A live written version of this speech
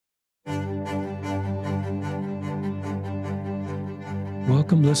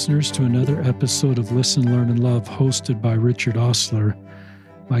Welcome, listeners, to another episode of Listen, Learn, and Love, hosted by Richard Osler.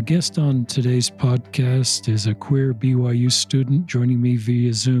 My guest on today's podcast is a queer BYU student joining me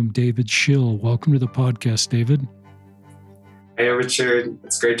via Zoom, David Schill. Welcome to the podcast, David. Hey, Richard.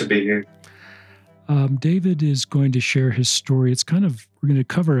 It's great to be here. David is going to share his story. We're going to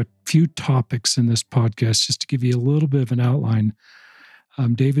cover a few topics in this podcast just to give you a little bit of an outline.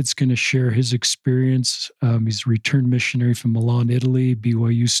 David's going to share his experience. He's a returned missionary from Milan, Italy,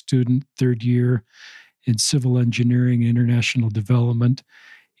 BYU student, third year in civil engineering and international development.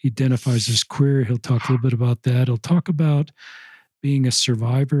 He identifies as queer. He'll talk a little bit about that. He'll talk about being a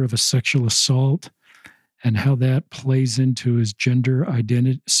survivor of a sexual assault and how that plays into his gender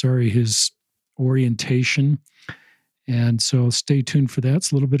identity, his orientation. And so stay tuned for that.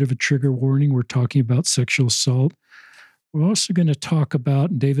 It's a little bit of a trigger warning. We're talking about sexual assault. We're also going to talk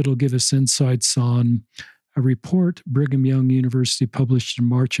about, and David will give us insights on a report Brigham Young University published in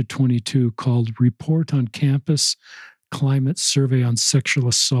March of 22 called Report on Campus Climate Survey on Sexual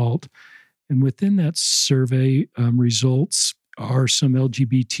Assault. And within that survey results are some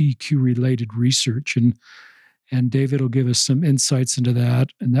LGBTQ-related research. And David will give us some insights into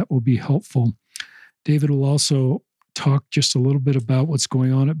that, and that will be helpful. David will also talk just a little bit about what's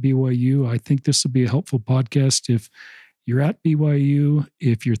going on at BYU. I think this will be a helpful podcast if you're at BYU,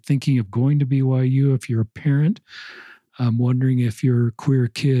 if you're thinking of going to BYU, if you're a parent, wondering if your queer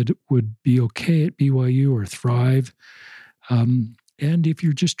kid would be okay at BYU or thrive, and if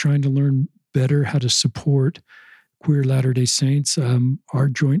you're just trying to learn better how to support queer Latter-day Saints, our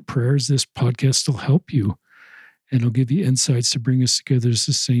joint prayers, this podcast will help you, and it'll give you insights to bring us together as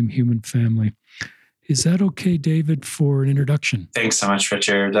the same human family. Is that okay, David, for an introduction? Thanks so much,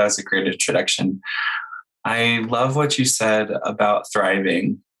 Richard. That was a great introduction. I love what you said about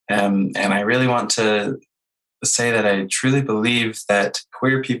thriving. And I really want to say that I truly believe that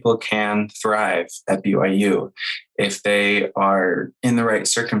queer people can thrive at BYU if they are in the right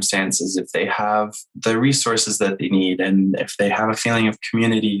circumstances, if they have the resources that they need, and if they have a feeling of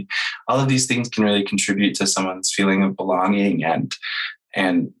community. All of these things can really contribute to someone's feeling of belonging and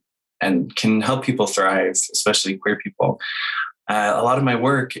can help people thrive, especially queer people. A lot of my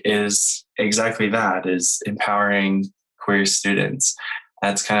work is exactly that, is empowering queer students.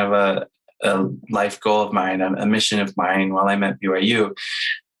 That's kind of a life goal of mine, a mission of mine while I'm at BYU.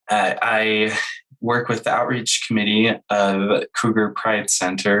 I work with the outreach committee of Cougar Pride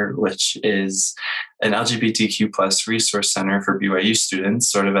Center, which is an LGBTQ plus resource center for BYU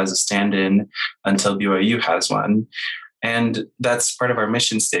students, sort of as a stand-in until BYU has one. And that's part of our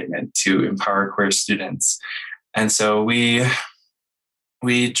mission statement, to empower queer students. And so we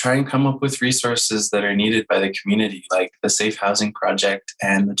try and come up with resources that are needed by the community, like the Safe Housing Project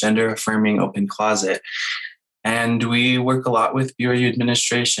and the Gender Affirming Open Closet. And we work a lot with BYU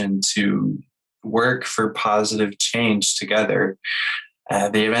administration to work for positive change together.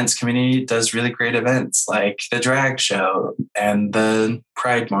 The events committee does really great events like the drag show and the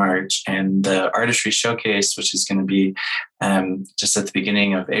Pride March and the artistry showcase, which is going to be just at the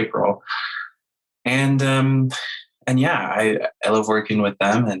beginning of April. And yeah, I love working with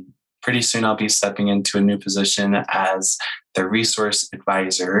them, and pretty soon I'll be stepping into a new position as the resource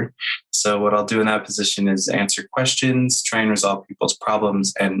advisor. So what I'll do in that position is answer questions, try and resolve people's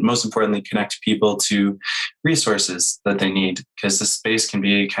problems, and most importantly, connect people to resources that they need, because the space can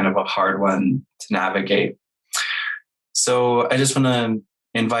be kind of a hard one to navigate. So I just want to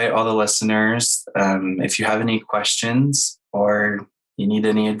invite all the listeners, if you have any questions or you need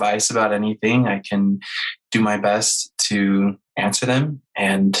any advice about anything, I can do my best to answer them.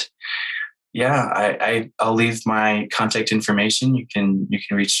 And yeah, I'll leave my contact information. You can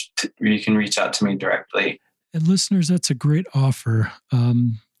reach out to me directly. And listeners, that's a great offer.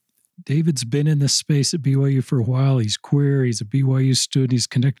 David's been in this space at BYU for a while. He's queer. He's a BYU student. He's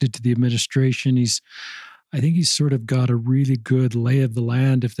connected to the administration. I think he's sort of got a really good lay of the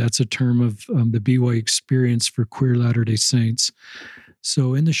land, if that's a term, of the BYU experience for queer Latter-day Saints.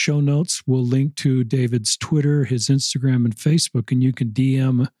 So in the show notes, we'll link to David's Twitter, his Instagram, and Facebook, and you can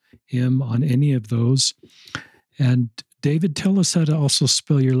DM him on any of those. And David, tell us how to also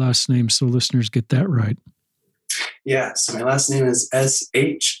spell your last name so listeners get that right. Yeah, so my last name is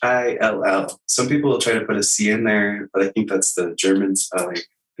Shill. Some people will try to put a C in there, but I think that's the German spelling.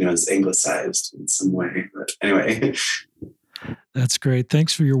 It's anglicized in some way. But anyway. That's great.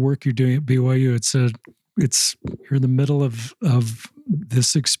 Thanks for your work you're doing at BYU. You're in the middle of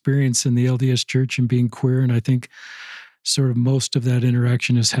this experience in the LDS Church and being queer, and I think sort of most of that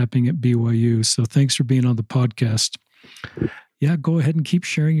interaction is happening at BYU. So thanks for being on the podcast. Yeah, go ahead and keep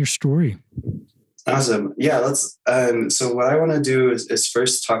sharing your story. Awesome. Yeah, let's. So what I want to do is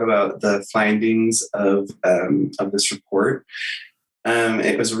first talk about the findings of this report.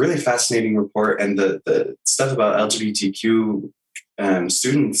 It was a really fascinating report, and the stuff about LGBTQ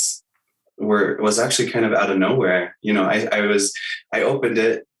students was actually kind of out of nowhere. You know, I opened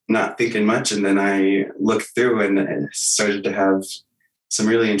it not thinking much, and then I looked through and it started to have some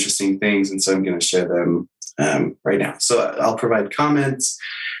really interesting things, and so I'm going to share them right now. So I'll provide comments,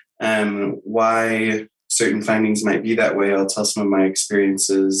 why certain findings might be that way. I'll tell some of my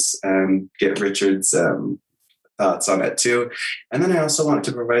experiences, get Richard's thoughts on it too. And then I also want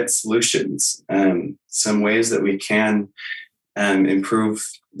to provide solutions, some ways that we can improve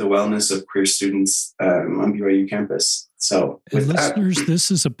the wellness of queer students on BYU campus. So with listeners,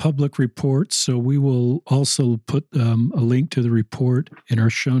 this is a public report, so we will also put a link to the report in our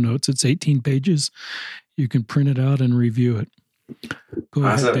show notes. It's 18 pages. You can print it out and review it. Go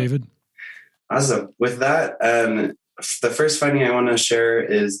ahead, David. Awesome. With that, the first finding I want to share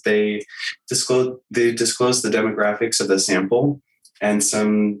is they disclose the demographics of the sample, and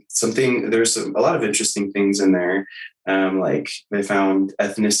there's a lot of interesting things in there. Like they found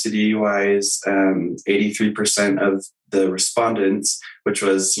ethnicity wise, 83% of the respondents, which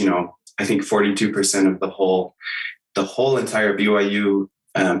was, I think 42% of the whole entire BYU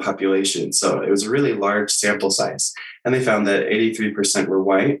population. So it was a really large sample size. And they found that 83% were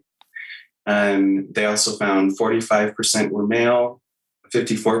white. They also found 45% were male,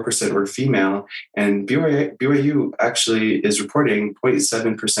 54% were female, and BYU actually is reporting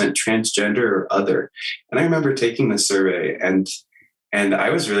 0.7% transgender or other. And I remember taking the survey and I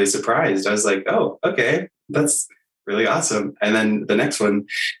was really surprised. I was like, oh, okay, that's really awesome. And then the next one,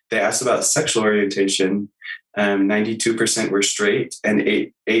 they asked about sexual orientation. 92% were straight and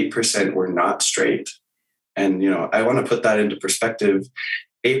 8% were not straight. And, I want to put that into perspective.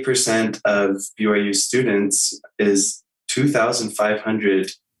 8% of BYU students is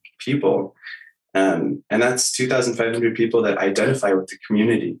 2,500 people. And that's 2,500 people that identify with the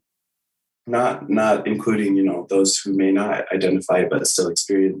community, not including, those who may not identify but still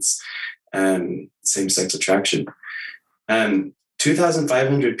experience same-sex attraction.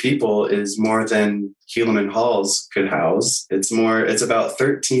 2,500 people is more than Helaman Halls could house. It's about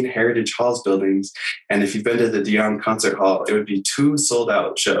 13 Heritage Halls buildings. And if you've been to the Dion Concert Hall, it would be 2 sold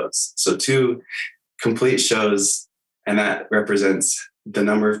out shows. So 2 complete shows. And that represents the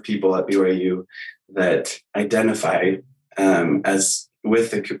number of people at BYU that identify as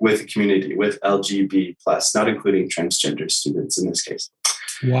with the community, with LGB+, not including transgender students in this case.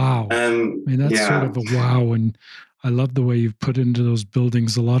 Wow. That's sort of a wow. And I love the way you've put into those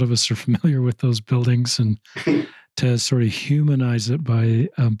buildings. A lot of us are familiar with those buildings, and to sort of humanize it by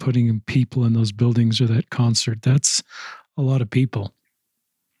putting people in those buildings or that concert, that's a lot of people.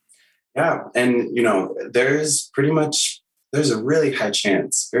 Yeah. And, there's a really high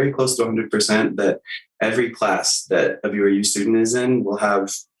chance, very close to 100%, that every class that a BYU student is in will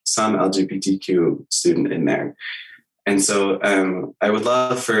have some LGBTQ student in there. And so I would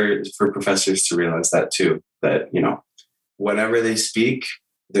love for professors to realize that too, that, whenever they speak,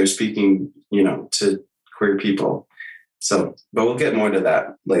 they're speaking, to queer people. So, but we'll get more to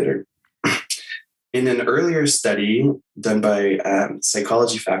that later. In an earlier study done by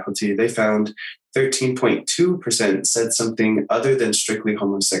psychology faculty, they found 13.2% said something other than strictly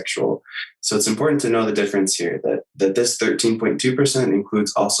homosexual. So it's important to know the difference here, that this 13.2%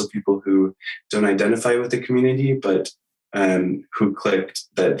 includes also people who don't identify with the community, but who clicked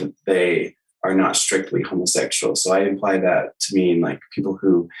that they are not strictly homosexual. So I imply that to mean like people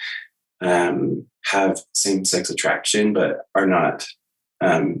who have same-sex attraction, but are not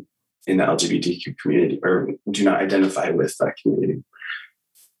in the LGBTQ community or do not identify with that community.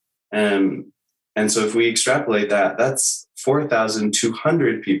 And so if we extrapolate that, that's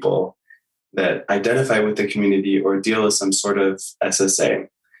 4,200 people that identify with the community or deal with some sort of SSA.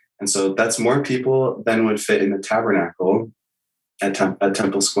 And so that's more people than would fit in the tabernacle at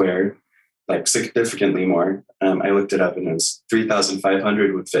Temple Square, like significantly more. I looked it up and it was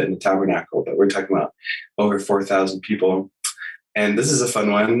 3,500 would fit in the tabernacle, but we're talking about over 4,000 people. And this is a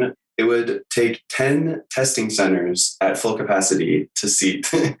fun one. It would take 10 testing centers at full capacity to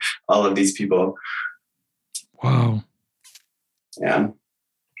seat all of these people. Wow. Yeah.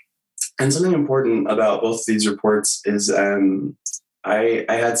 And something important about both these reports is I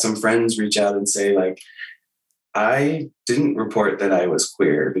had some friends reach out and say, like, I didn't report that I was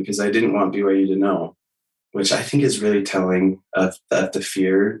queer because I didn't want BYU to know, which I think is really telling of the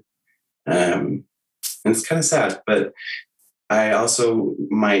fear. And it's kind of sad, but I also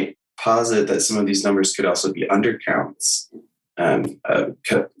might posit that some of these numbers could also be undercounts.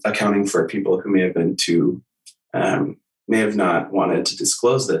 accounting for people who may have not wanted to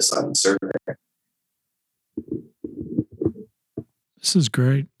disclose this on the survey. This is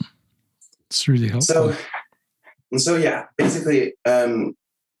great. It's really helpful. So yeah, basically, there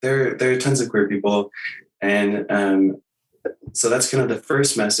are tons of queer people, and so that's kind of the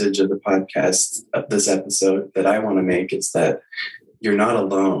first message of the podcast of this episode that I want to make, is that you're not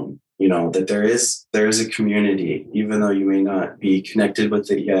alone. That there is a community, even though you may not be connected with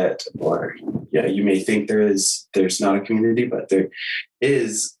it yet, or you may think there's not a community, but there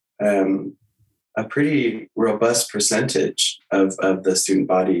is a pretty robust percentage of the student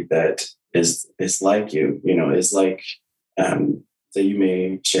body that is like you, is like that you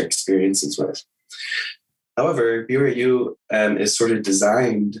may share experiences with. However, BYU is sort of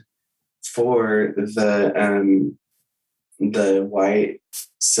designed for the white,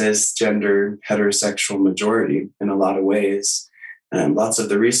 cisgender, heterosexual majority in a lot of ways. Lots of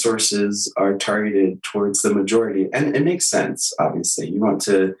the resources are targeted towards the majority, and it makes sense. Obviously, you want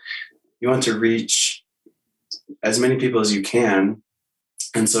to reach as many people as you can,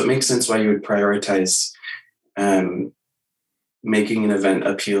 and so it makes sense why you would prioritize making an event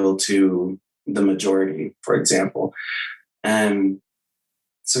appeal to the majority, for example.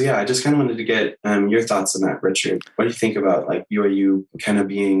 So yeah, I just kind of wanted to get your thoughts on that, Richard. What do you think about like BYU kind of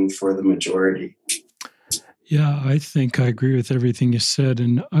being for the majority? Yeah, I think I agree with everything you said.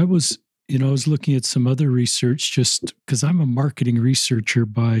 And I was looking at some other research just because I'm a marketing researcher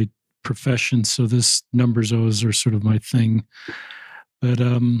by profession. So this numbers always are sort of my thing. But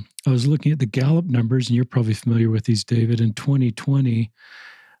I was looking at the Gallup numbers, and you're probably familiar with these, David. In 2020,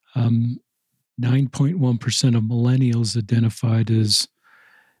 9.1% of millennials identified as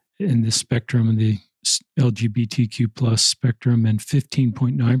in the spectrum, in the LGBTQ plus spectrum, and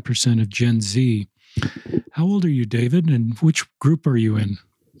 15.9% of Gen Z. How old are you, David, and which group are you in?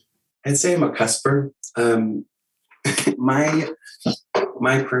 I'd say I'm a cusper. My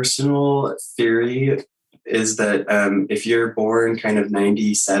personal theory is that if you're born kind of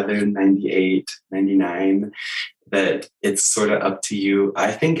 97, 98, 99, that it's sort of up to you.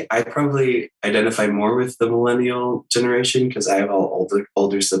 I think I probably identify more with the millennial generation because I have all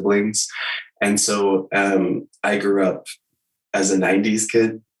older siblings. And so I grew up as a 90s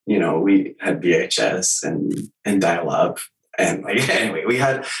kid. We had VHS and dial-up. And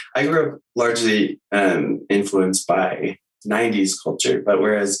anyway, I grew up largely influenced by 90s culture, but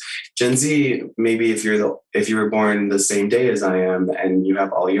whereas Gen Z, maybe if you were born the same day as I am and you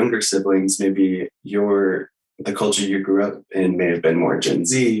have all younger siblings, maybe the culture you grew up in may have been more Gen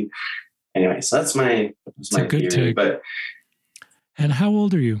Z. Anyway, so that's my good theory. Take. And how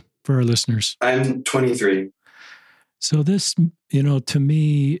old are you for our listeners? I'm 23. So this, to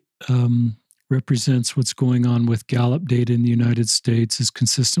me, represents what's going on with Gallup data in the United States, is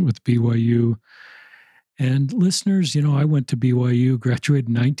consistent with BYU. And listeners, I went to BYU, graduated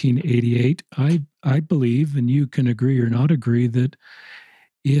in 1988. I believe, and you can agree or not agree, that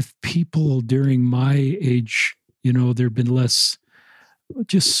if people during my age, there'd been less,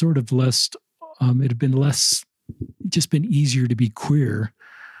 it had been less, just been easier to be queer.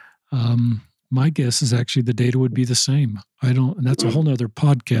 My guess is actually the data would be the same. And that's a whole nother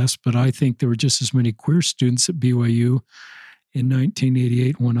podcast, but I think there were just as many queer students at BYU in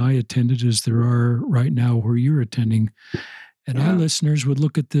 1988 when I attended as there are right now where you're attending. And our listeners would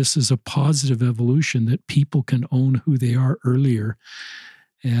look at this as a positive evolution, that people can own who they are earlier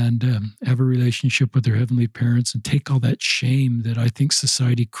and have a relationship with their heavenly parents and take all that shame that I think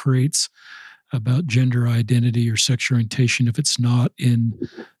society creates about gender identity or sexual orientation if it's not in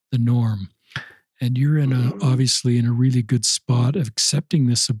the norm. And you're obviously in a really good spot of accepting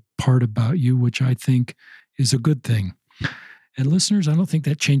this part about you, which I think is a good thing. And listeners, I don't think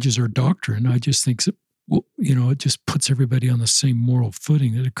that changes our doctrine. I just think, it just puts everybody on the same moral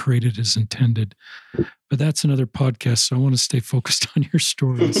footing that it created as intended. But that's another podcast, so I want to stay focused on your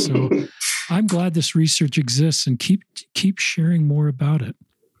story. So I'm glad this research exists, and keep sharing more about it.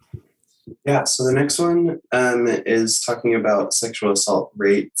 Yeah, so the next one is talking about sexual assault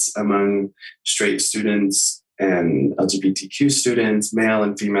rates among straight students and LGBTQ students, male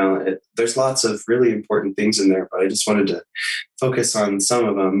and female. There's lots of really important things in there, but I just wanted to focus on some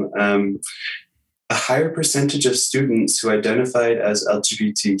of them. A higher percentage of students who identified as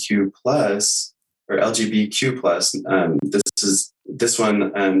LGBTQ plus or LGBTQ plus, this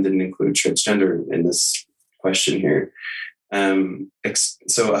one didn't include transgender in this question here.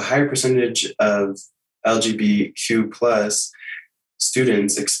 So a higher percentage of LGBTQ plus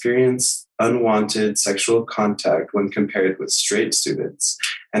students experience unwanted sexual contact when compared with straight students.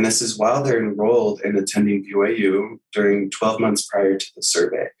 And this is while they're enrolled and attending BYU during 12 months prior to the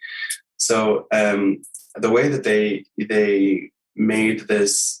survey. So the way that they made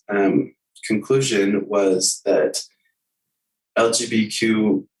this conclusion was that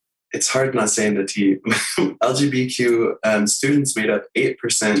LGBTQ, it's hard not saying the T, LGBTQ students made up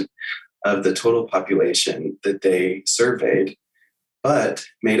 8% of the total population that they surveyed, but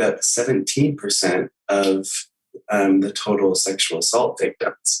made up 17% of the total sexual assault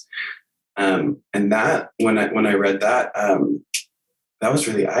victims. And that, when I read that, that was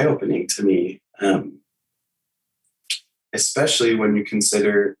really eye-opening to me, especially when you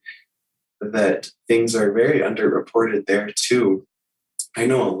consider that things are very underreported there too. I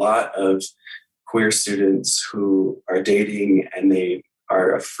know a lot of queer students who are dating and they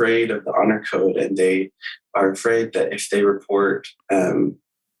are afraid of the honor code, and they are afraid that if they report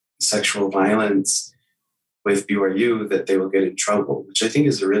sexual violence with BYU, that they will get in trouble, which I think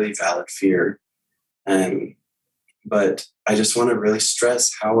is a really valid fear. But I just want to really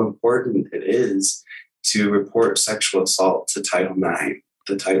stress how important it is to report sexual assault to Title IX,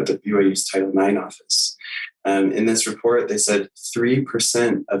 the BYU's Title IX office. In this report, they said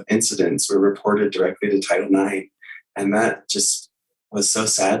 3% of incidents were reported directly to Title IX. And that just was so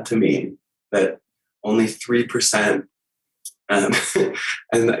sad to me, that only 3%. And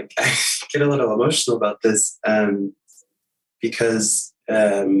I get a little emotional about this because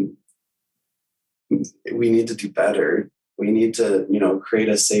we need to do better. We need to, create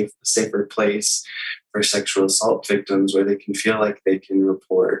a safer place for sexual assault victims where they can feel like they can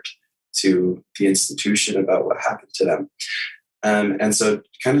report to the institution about what happened to them. And so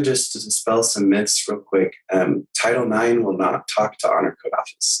kind of just to dispel some myths real quick, Title IX will not talk to Honor Code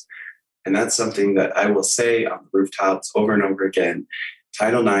Office. And that's something that I will say on the rooftops over and over again.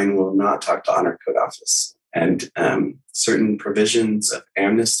 Title IX will not talk to Honor Code Office. And certain provisions of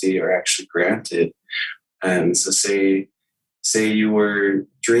amnesty are actually granted. So say you were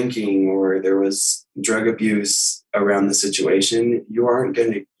drinking or there was drug abuse around the situation, you aren't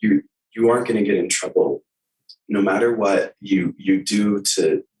going to get in trouble. No matter what you do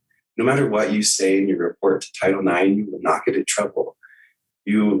no matter what you say in your report to Title IX, you will not get in trouble.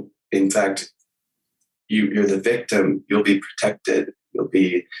 In fact, you're the victim. You'll be protected. You'll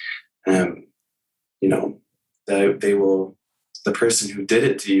be, the person who did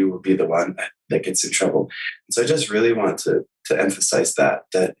it to you will be the one that gets in trouble. And so I just really want to emphasize that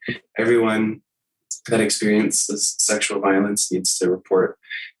everyone that experiences sexual violence needs to report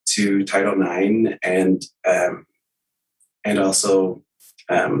to Title IX and also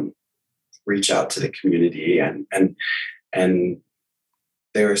reach out to the community and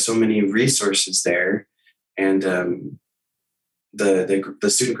there are so many resources there. And the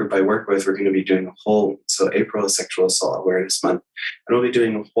student group I work with, we're going to be doing April is Sexual Assault Awareness Month, and we'll be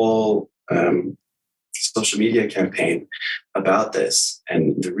doing a whole social media campaign about this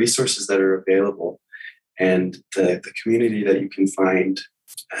and the resources that are available and the community that you can find.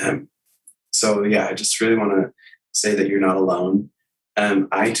 So yeah, I just really want to say that you're not alone.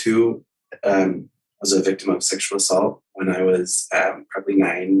 I too was a victim of sexual assault when I was probably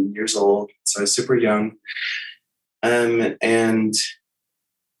 9 years old. So I was super young. And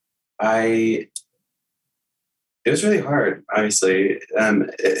it was really hard, obviously.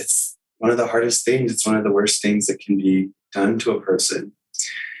 It's one of the hardest things. It's one of the worst things that can be done to a person.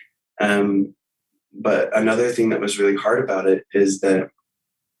 But another thing that was really hard about it is that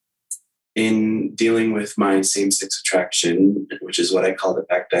in dealing with my same-sex attraction, which is what I called it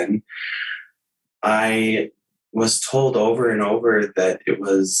back then, I was told over and over that it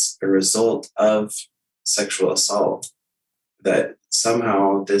was a result of sexual assault, that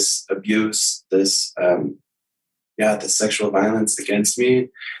somehow this abuse, this sexual violence against me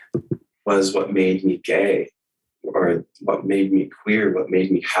was what made me gay, or what made me queer, what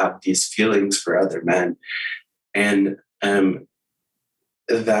made me have these feelings for other men. And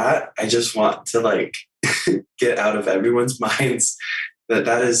that I just want to get out of everyone's minds,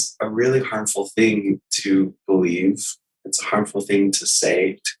 that is a really harmful thing to believe. It's a harmful thing to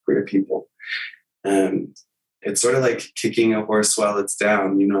say to queer people. It's sort of like kicking a horse while it's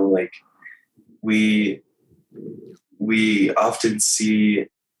down, we often see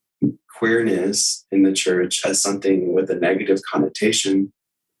queerness in the church as something with a negative connotation.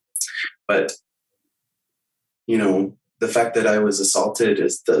 But, the fact that I was assaulted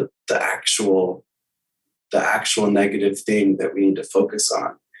is the actual negative thing that we need to focus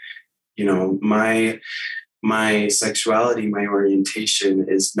on. My sexuality, my orientation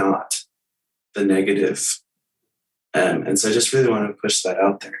is not the negative And so I just really want to push that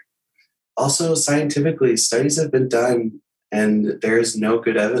out there. Also, scientifically, studies have been done, and there is no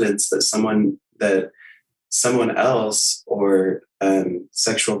good evidence that someone else or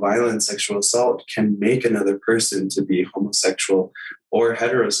sexual violence, sexual assault can make another person to be homosexual or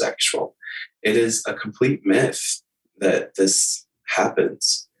heterosexual. It is a complete myth that this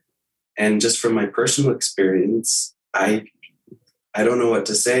happens. And just from my personal experience, I don't know what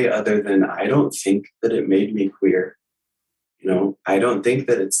to say other than I don't think that it made me queer. I don't think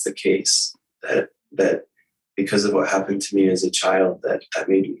that it's the case that because of what happened to me as a child that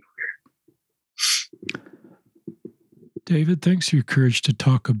made me queer. David, thanks for your courage to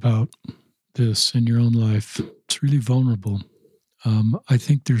talk about this in your own life. It's really vulnerable. I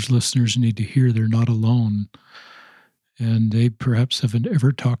think there's listeners who need to hear they're not alone, and they perhaps haven't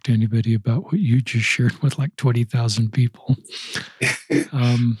ever talked to anybody about what you just shared with like 20,000 people.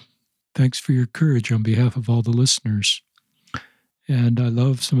 Thanks for your courage on behalf of all the listeners. And I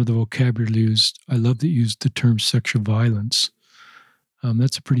love some of the vocabulary used. I love that you used the term sexual violence.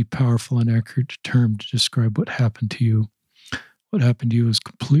 That's a pretty powerful and accurate term to describe what happened to you. What happened to you is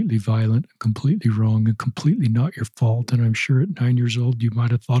completely violent, completely wrong, and completely not your fault. And I'm sure at 9 years old, you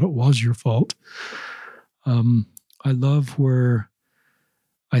might have thought it was your fault. I love where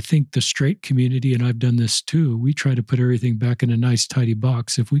I think the straight community, and I've done this too, we try to put everything back in a nice, tidy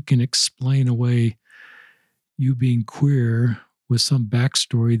box. If we can explain away you being queer with some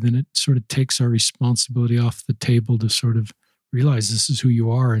backstory, then it sort of takes our responsibility off the table to sort of realize this is who you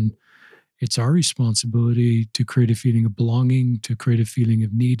are. And it's our responsibility to create a feeling of belonging, to create a feeling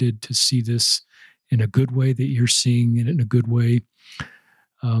of needed, to see this in a good way that you're seeing it in a good way.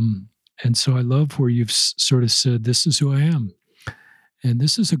 And so I love where you've sort of said, this is who I am. And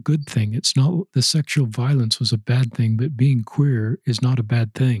this is a good thing. It's not the sexual violence was a bad thing, but being queer is not a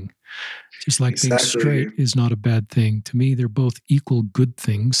bad thing. Just like being straight is not a bad thing. To me, they're both equal good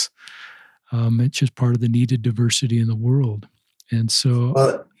things. It's just part of the needed diversity in the world. And so...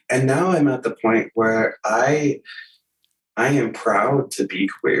 Well, and now I'm at the point where I am proud to be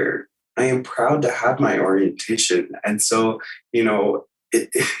queer. I am proud to have my orientation. And so,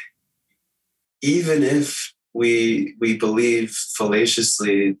 even if we believe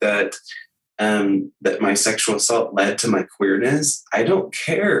fallaciously that that my sexual assault led to my queerness, I don't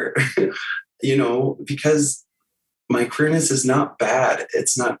care, because my queerness is not bad.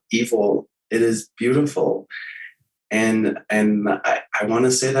 It's not evil. It is beautiful. And I want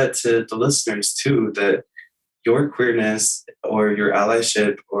to say that to the listeners too, that your queerness or your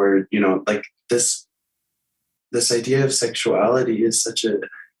allyship or, like this idea of sexuality is such a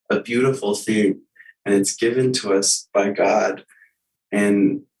beautiful thing, and it's given to us by God.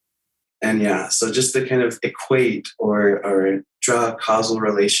 And yeah, so just to kind of equate or draw a causal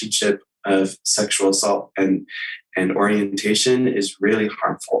relationship of sexual assault and orientation is really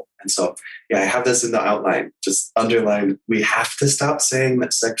harmful. And so, yeah, I have this in the outline, just underlined. We have to stop saying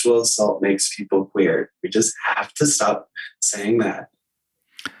that sexual assault makes people queer. We just have to stop saying that.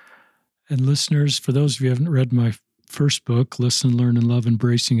 And listeners, for those of you who haven't read my first book, Listen, Learn, and Love,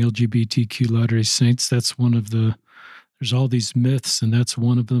 Embracing LGBTQ Latter-day Saints, that's one of the, there's all these myths, and that's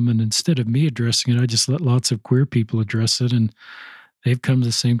one of them. And instead of me addressing it, I just let lots of queer people address it, and they've come to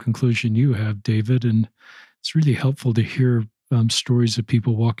the same conclusion you have, David. And it's really helpful to hear stories of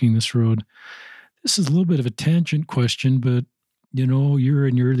people walking this road. This is a little bit of a tangent question, but you're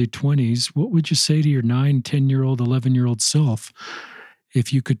in your early 20s. What would you say to your 9, 10-year-old, 11-year-old self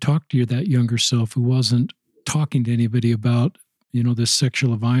if you could talk to that younger self who wasn't talking to anybody about, this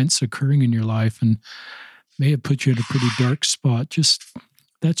sexual violence occurring in your life and may have put you in a pretty dark spot? Just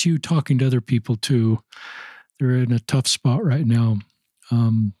that's you talking to other people too. They're in a tough spot right now.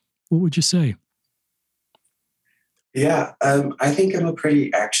 What would you say? Yeah, I think I'm a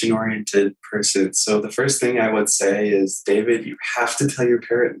pretty action-oriented person. So the first thing I would say is, David, you have to tell your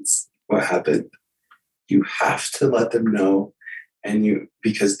parents what happened. You have to let them know,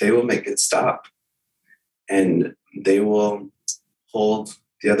 because they will make it stop, and they will hold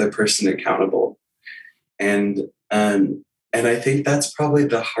the other person accountable. And I think that's probably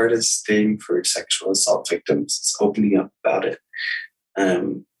the hardest thing for sexual assault victims, is opening up about it,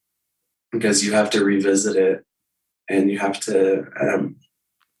 because you have to revisit it. And you have to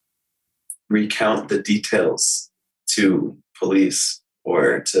recount the details to police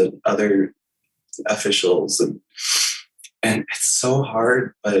or to other officials. And it's so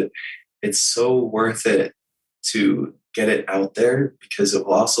hard, but it's so worth it to get it out there, because it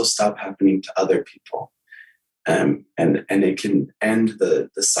will also stop happening to other people. And it can end the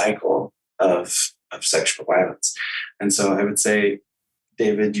cycle of sexual violence. And so I would say,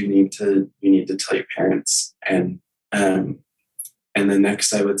 David, you need to tell your parents, and And then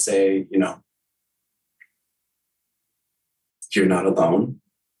next, I would say, you're not alone,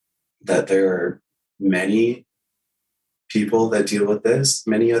 that there are many people that deal with this,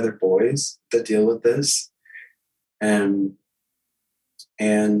 many other boys that deal with this. And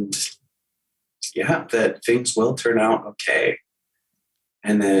yeah, that things will turn out okay.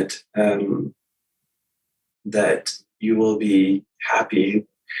 And that you will be happy,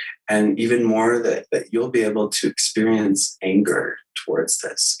 and even more that you'll be able to experience anger towards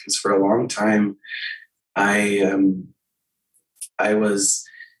this. Because for a long time, I was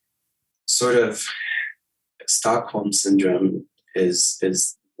sort of, Stockholm syndrome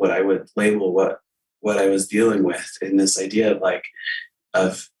is what I would label what I was dealing with, in this idea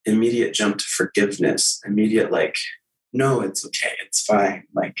of immediate jump to forgiveness, immediate no, it's okay, it's fine,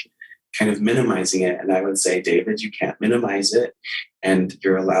 kind of minimizing it. And I would say, David, you can't minimize it, and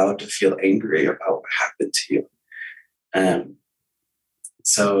you're allowed to feel angry about what happened to you.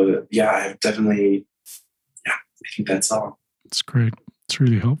 So yeah, I've definitely, I think that's all. It's great. It's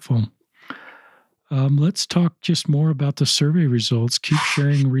really helpful. Let's talk just more about the survey results. Keep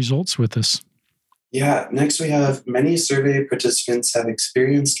sharing results with us. Yeah. Next, we have many survey participants have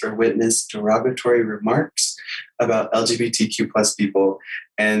experienced or witnessed derogatory remarks about LGBTQ plus people.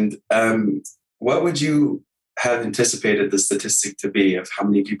 And what would you have anticipated the statistic to be of how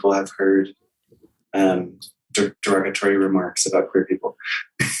many people have heard derogatory remarks about queer people?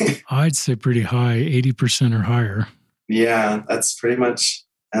 I'd say pretty high, 80% or higher. Yeah, that's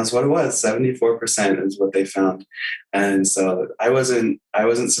what it was. 74% is what they found. And so I wasn't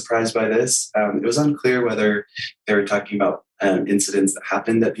surprised by this. It was unclear whether they were talking about incidents that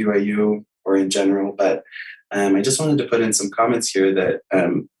happened at BYU or in general, but I just wanted to put in some comments here that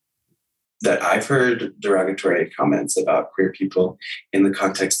I've heard derogatory comments about queer people in the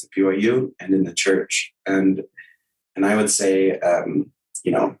context of BYU and in the church. And I would say,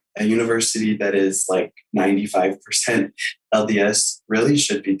 a university that is 95% LDS really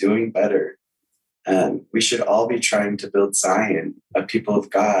should be doing better. We should all be trying to build Zion, a people of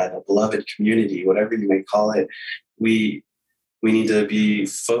God, a beloved community, whatever you may call it. We need to be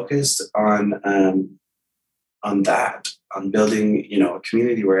focused on that, on building, a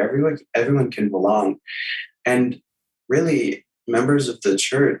community where everyone can belong. And really, members of the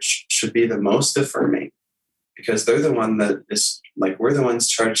church should be the most affirming, because they're the one that is we're the ones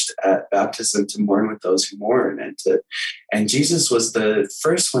charged at baptism to mourn with those who mourn, and Jesus was the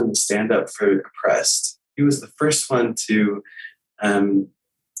first one to stand up for the oppressed. He was the first one to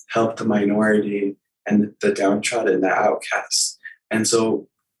help the minority and the downtrodden, the outcasts. And so,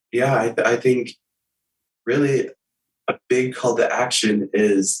 yeah, I think really a big call to action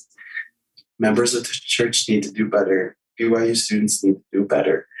is members of the church need to do better. BYU students need to do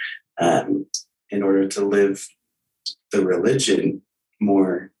better in order to live the religion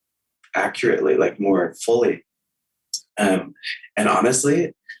more accurately, more fully. And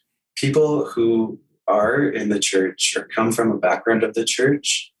honestly, people who are in the church or come from a background of the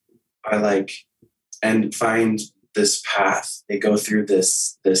church are and find this path. They go through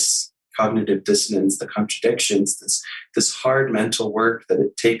this cognitive dissonance, the contradictions, this hard mental work that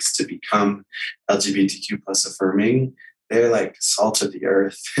it takes to become LGBTQ plus affirming. They're salt of the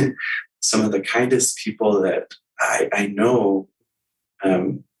earth. Some of the kindest people that I know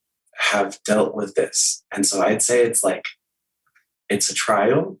have dealt with this. And so I'd say it's a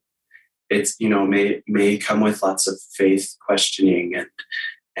trial. It's, may come with lots of faith questioning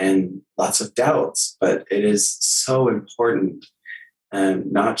and lots of doubts, but it is so important,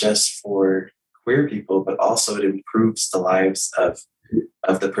 not just for queer people, but also it improves the lives of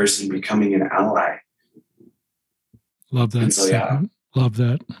the person becoming an ally. Love that. And so, yeah. Love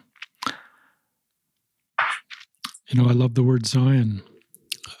that. I love the word Zion.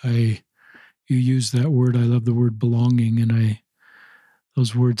 You use that word. I love the word belonging, and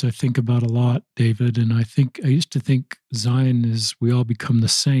those words I think about a lot, David. And I used to think Zion is we all become the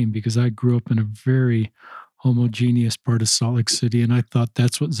same, because I grew up in a very homogeneous part of Salt Lake City, and I thought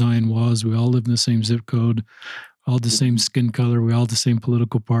that's what Zion was. We all live in the same zip code, all the same skin color, we all the same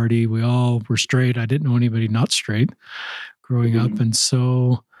political party, we all were straight. I didn't know anybody not straight growing up, and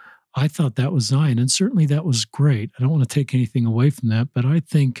so I thought that was Zion, and certainly that was great. I don't want to take anything away from that, but I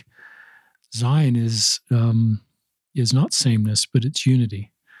think Zion is not sameness, but it's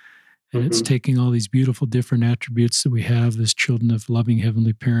unity. And it's taking all these beautiful different attributes that we have as children of loving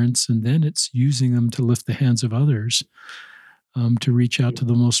heavenly parents, and then it's using them to lift the hands of others, to reach out to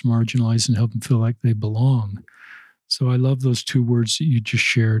the most marginalized and help them feel like they belong. So I love those two words that you just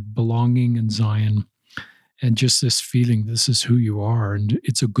shared, belonging and Zion. And just this feeling, this is who you are, and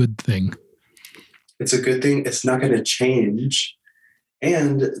it's a good thing. It's a good thing. It's not going to change.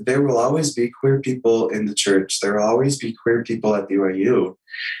 And there will always be queer people in the church. There will always be queer people at BYU.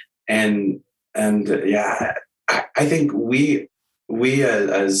 And yeah, I think we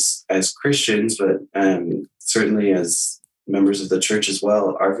as Christians, but certainly as members of the church as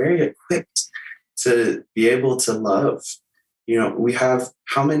well, are very equipped to be able to love. We have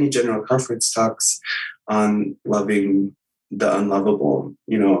how many general conference talks on loving the unlovable?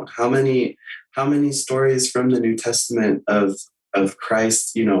 How many stories from the New Testament of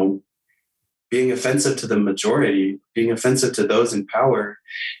Christ, being offensive to the majority, being offensive to those in power,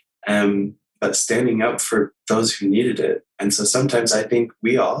 but standing up for those who needed it. And so sometimes I think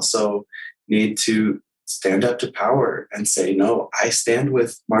we also need to stand up to power and say, no, I stand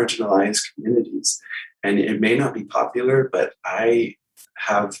with marginalized communities. And it may not be popular, but I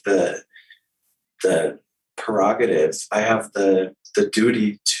have the prerogative, I have the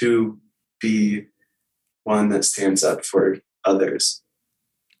duty to be one that stands up for others.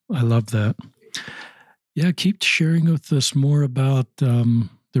 I love that. Yeah, keep sharing with us more about the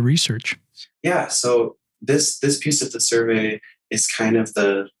research. Yeah, so this piece of the survey is kind of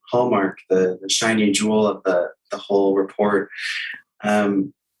the hallmark, the shiny jewel of the whole report.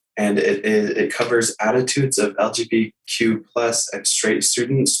 And it covers attitudes of LGBTQ plus and straight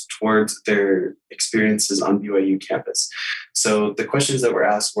students towards their experiences on BYU campus. So the questions that were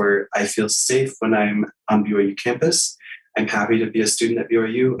asked were, I feel safe when I'm on BYU campus. I'm happy to be a student at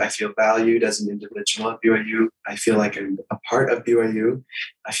BYU. I feel valued as an individual at BYU. I feel like I'm a part of BYU.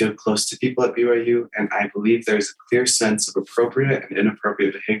 I feel close to people at BYU. And I believe there's a clear sense of appropriate and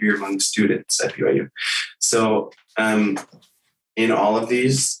inappropriate behavior among students at BYU. So in all of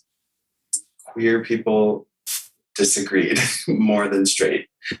these, queer people disagreed more than straight.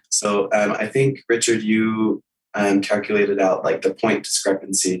 So I think, Richard, you calculated out like the point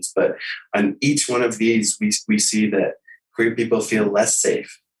discrepancies, but on each one of these, we see that queer people feel less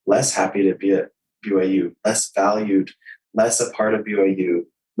safe, less happy to be at BYU, less valued, less a part of BYU,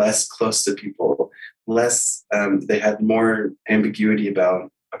 less close to people, less, they had more ambiguity about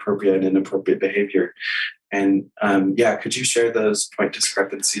appropriate and inappropriate behavior. And could you share those point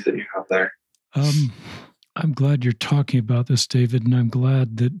discrepancies that you have there? I'm glad you're talking about this, David, and I'm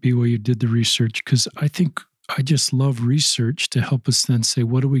glad that BYU did the research, because I think I just love research to help us then say,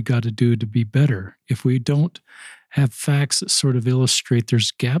 what do we got to do to be better? If we don't have facts that sort of illustrate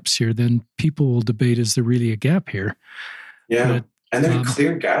there's gaps here, then people will debate, is there really a gap here? Yeah, and there are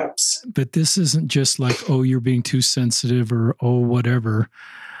clear gaps. But this isn't just like, oh, you're being too sensitive or, oh, whatever.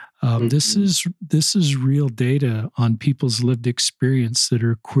 This is real data on people's lived experience that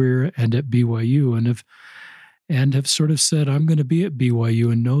are queer and at BYU and have sort of said, I'm going to be at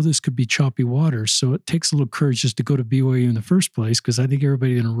BYU and know this could be choppy waters. So it takes a little courage just to go to BYU in the first place, because I think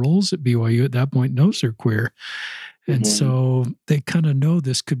everybody that enrolls at BYU at that point knows they're queer. And so they kind of know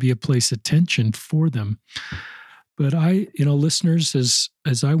this could be a place of tension for them. But listeners,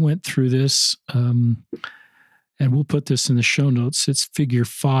 as I went through this, and we'll put this in the show notes, it's figure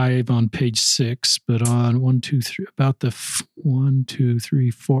 5 on page 6, but on 1, 2, 3, about the 1, 2,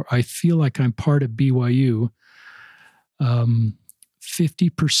 3, 4, I feel like I'm part of BYU.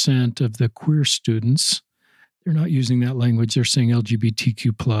 50% of the queer students, they're not using that language, they're saying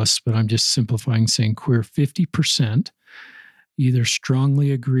LGBTQ+, but I'm just simplifying, saying queer. 50% either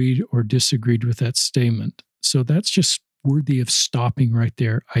strongly agreed or disagreed with that statement. So that's just worthy of stopping right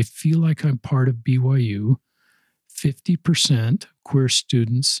there. I feel like I'm part of BYU. 50% queer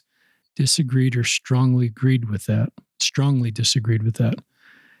students disagreed or strongly disagreed with that.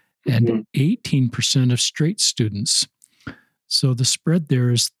 And 18% of straight students. So the spread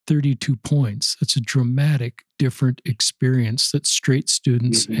there is 32 points. That's a dramatic different experience that straight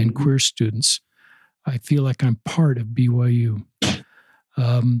students and queer students. I feel like I'm part of BYU.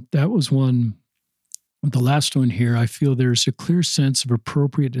 That was one. The last one here, I feel there's a clear sense of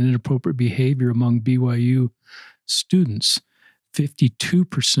appropriate and inappropriate behavior among BYU students.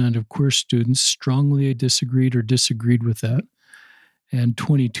 52% of queer students strongly disagreed or disagreed with that, and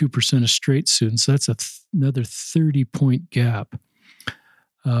 22% of straight students. That's another 30-point gap.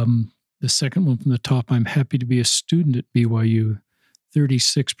 The second one from the top, I'm happy to be a student at BYU.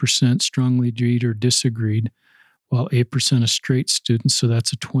 36% strongly agreed or disagreed, while 8% of straight students, so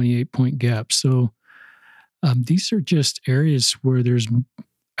that's a 28-point gap. So these are just areas where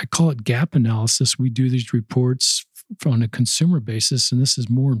I call it gap analysis. We do these reports on a consumer basis, and this is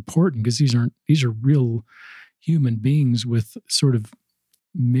more important because these are real human beings with sort of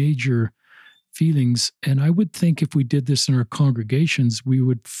major feelings. And I would think if we did this in our congregations, we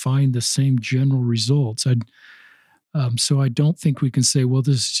would find the same general results. So I don't think we can say, well,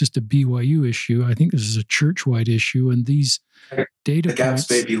 this is just a BYU issue. I think this is a church-wide issue, and these data the gaps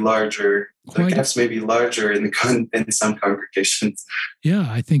may be larger. The gaps may be larger in some congregations. Yeah,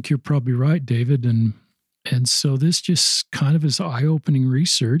 I think you're probably right, David. And so this just kind of is eye-opening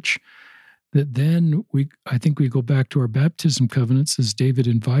research that then I think we go back to our baptism covenants as David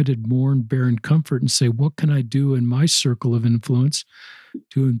invited, mourn, bear, and comfort, and say, what can I do in my circle of influence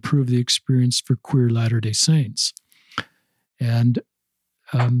to improve the experience for queer Latter-day Saints? And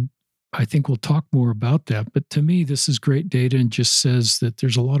I think we'll talk more about that. But to me, this is great data and just says that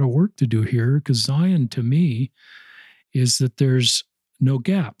there's a lot of work to do here, because Zion, to me, is that there's no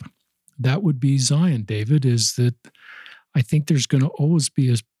gap. That would be Zion, David, is that I think there's going to always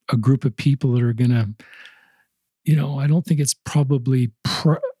be a group of people that are going to, I don't think it's probably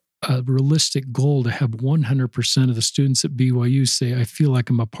a realistic goal to have 100% of the students at BYU say, I feel like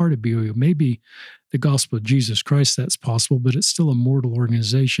I'm a part of BYU. Maybe the gospel of Jesus Christ, that's possible, but it's still a mortal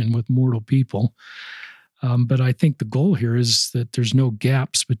organization with mortal people. But I think the goal here is that there's no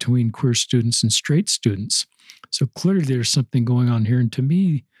gaps between queer students and straight students. So clearly there's something going on here. And to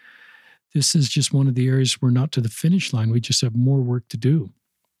me, this is just one of the areas we're not to the finish line. We just have more work to do.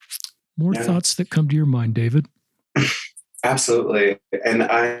 More thoughts that come to your mind, David? Absolutely. And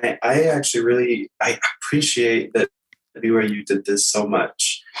I actually really appreciate that BYU did this so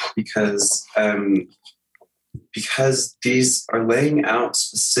much because these are laying out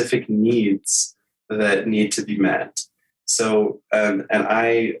specific needs that need to be met. So, and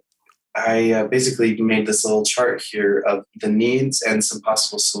I basically made this little chart here of the needs and some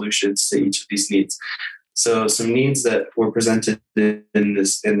possible solutions to each of these needs. So some needs that were presented in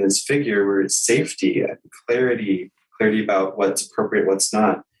this figure were safety and clarity about what's appropriate, what's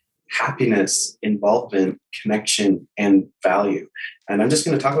not, happiness, involvement, connection, and value. And I'm just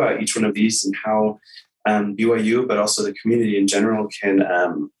going to talk about each one of these and how BYU, but also the community in general,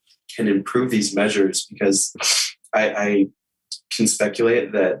 can improve these measures, because I can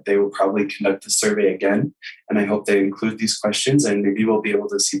speculate that they will probably conduct the survey again. And I hope they include these questions, and maybe we'll be able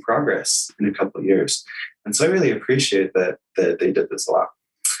to see progress in a couple of years. And so I really appreciate that they did this a lot.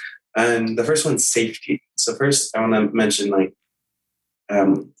 And the first one's safety. So first I want to mention, I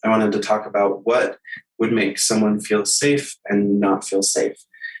wanted to talk about what would make someone feel safe and not feel safe.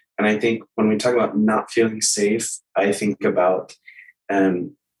 And I think when we talk about not feeling safe, I think about a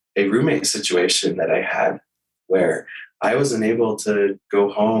roommate situation that I had where I wasn't able to go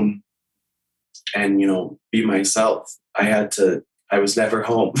home and, be myself. I was never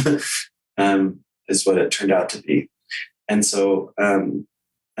home, is what it turned out to be. And so,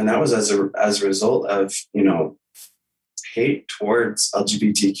 and that was as a result of, hate towards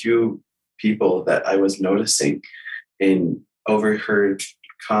LGBTQ people that I was noticing in overheard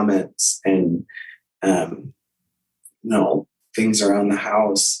comments and, things around the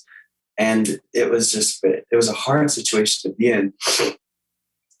house. And it was a hard situation to be in.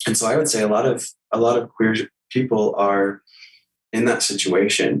 And so I would say a lot of queer people are in that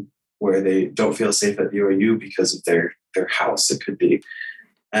situation where they don't feel safe at BYU because of their house. It could be.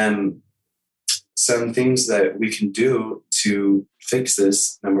 Some things that we can do to fix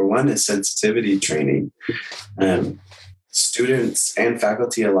this, number one, is sensitivity training. Students and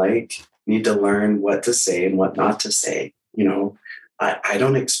faculty alike need to learn what to say and what not to say. I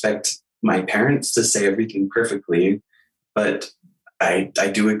don't expect my parents to say everything perfectly, but I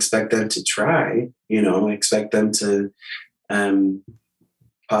do expect them to try. I expect them to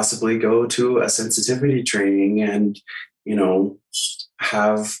possibly go to a sensitivity training and,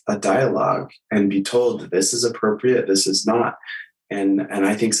 have a dialogue and be told this is appropriate, this is not. And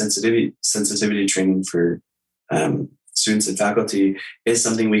I think sensitivity training for students and faculty is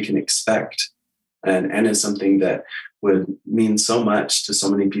something we can expect, and is something that would mean so much to so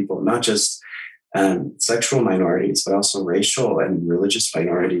many people, not just sexual minorities, but also racial and religious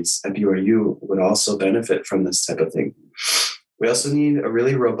minorities at BYU would also benefit from this type of thing. We also need a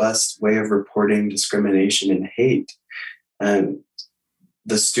really robust way of reporting discrimination and hate.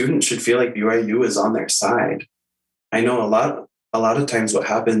 The student should feel like BYU is on their side. I know a lot of times what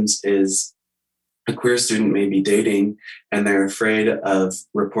happens is a queer student may be dating and they're afraid of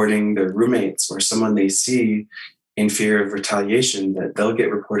reporting their roommates or someone they see in fear of retaliation, that they'll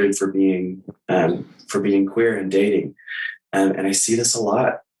get reported for being queer and dating. And I see this a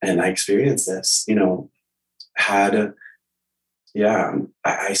lot, and I experience this,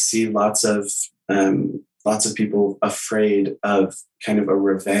 I see lots of people afraid of kind of a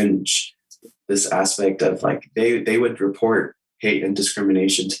revenge, this aspect of they would report hate and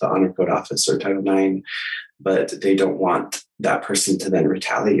discrimination to the Honor Code Office or Title IX, but they don't want that person to then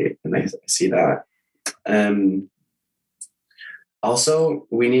retaliate. And I see that. Also,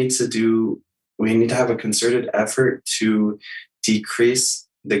 we need to have a concerted effort to decrease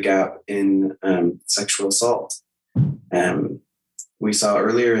the gap in sexual assault. We saw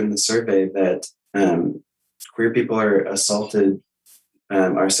earlier in the survey that queer people are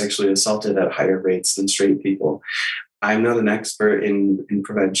sexually assaulted at higher rates than straight people. I'm not an expert in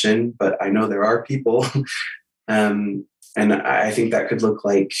prevention, but I know there are people, and I think that could look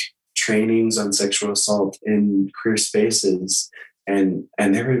like trainings on sexual assault in queer spaces. And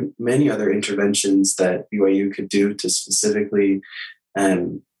there are many other interventions that BYU could do to specifically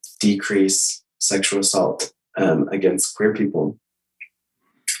decrease sexual assault against queer people.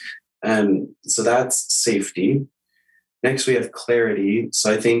 So that's safety. Next, we have clarity.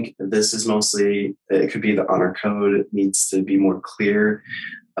 So I think this is mostly, it could be the honor code. It needs to be more clear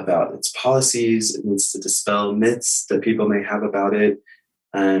about its policies. It needs to dispel myths that people may have about it.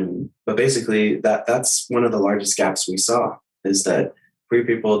 But basically, that's one of the largest gaps we saw, is that queer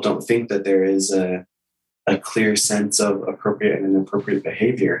people don't think that there is a clear sense of appropriate and inappropriate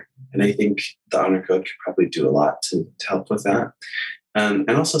behavior. And I think the honor code could probably do a lot to help with that. And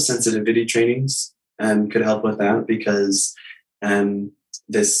also sensitivity trainings could help with that, because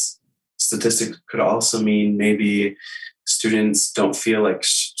this statistic could also mean maybe students don't feel like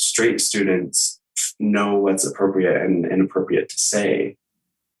straight students know what's appropriate and inappropriate to say.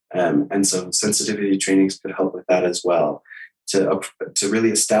 And so sensitivity trainings could help with that as well, to really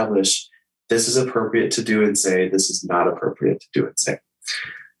establish this is appropriate to do and say, this is not appropriate to do and say.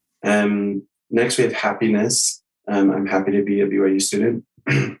 Next, we have happiness. I'm happy to be a BYU student.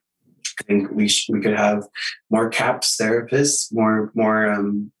 I think we could have more CAPS therapists, more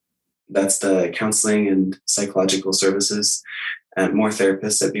that's the counseling and psychological services, more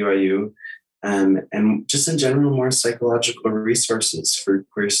therapists at BYU, and just in general, more psychological resources for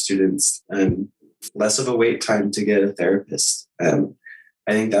queer students, less of a wait time to get a therapist.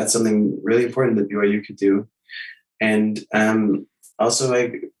 I think that's something really important that BYU could do. And also,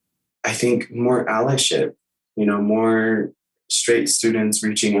 I think more allyship, more straight students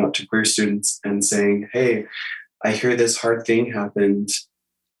reaching out to queer students and saying, hey, I hear this hard thing happened.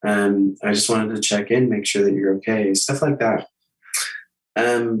 I just wanted to check in, make sure that you're okay, stuff like that.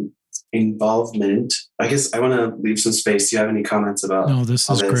 Involvement. I guess I want to leave some space. Do you have any comments about? No, this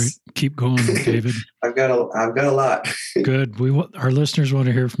is great. Keep going, David. I've got a lot. Good. Our listeners want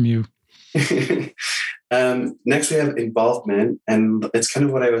to hear from you. Next, we have involvement, and it's kind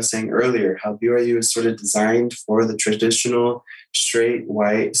of what I was saying earlier, how BYU is sort of designed for the traditional straight,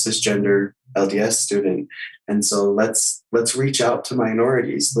 white, cisgender LDS student. And so let's reach out to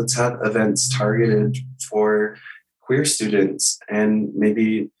minorities. Let's have events targeted for queer students, and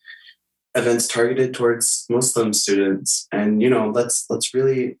maybe events targeted towards Muslim students. And, let's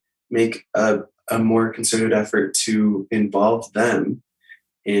really make a more concerted effort to involve them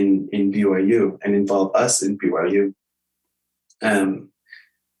in BYU and involve us in BYU.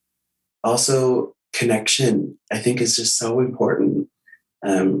 Also, connection, I think, is just so important.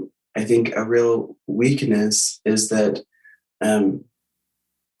 I think a real weakness is that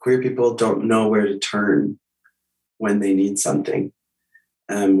queer people don't know where to turn when they need something.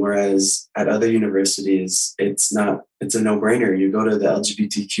 Whereas at other universities, it's a no-brainer. You go to the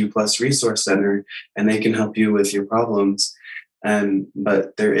LGBTQ plus resource center and they can help you with your problems.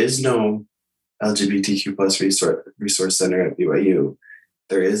 But there is no LGBTQ plus resource center at BYU.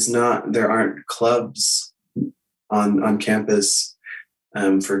 There aren't clubs on campus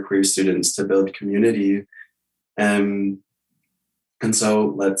for queer students to build community. And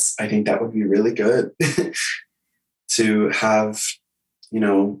so I think that would be really good to have,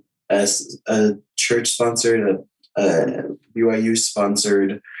 as a church sponsored, a BYU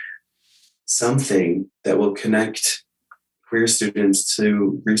sponsored something that will connect queer students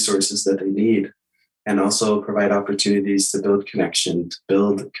to resources that they need, and also provide opportunities to build connection, to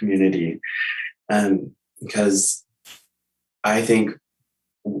build community. Because I think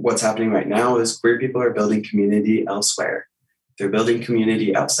what's happening right now is queer people are building community elsewhere. They're building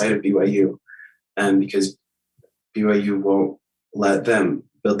community outside of BYU, because BYU won't let them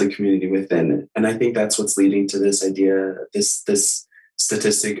build the community within it. And I think that's what's leading to this idea, this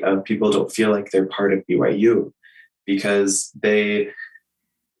statistic of people don't feel like they're part of BYU, because they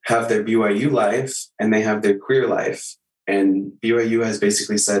have their BYU life and they have their queer life. And BYU has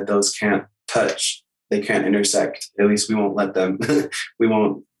basically said those can't touch, they can't intersect. At least we won't let them. we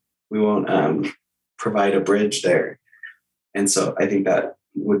won't provide a bridge there. And so I think that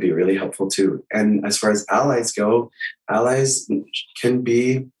would be really helpful too. And as far as allies go, allies can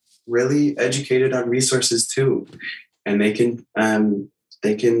be really educated on resources too. And they can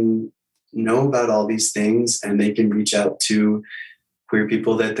know about all these things, and they can reach out to queer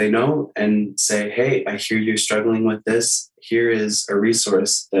people that they know and say, hey, I hear you're struggling with this. Here is a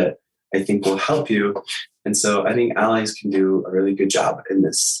resource that I think will help you. And so I think allies can do a really good job in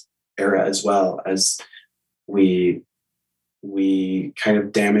this era, as well as we kind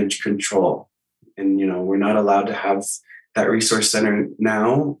of damage control. And, we're not allowed to have that resource center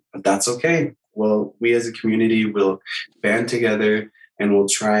now, but that's okay. Well, we as a community will band together and we'll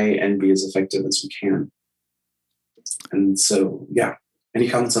try and be as effective as we can. And so, yeah. Any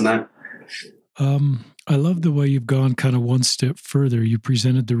comments on that? I love the way you've gone kind of one step further. You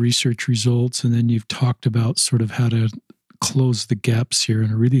presented the research results, and then you've talked about sort of how to close the gaps here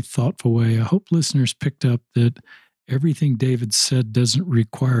in a really thoughtful way. I hope listeners picked up that everything David said doesn't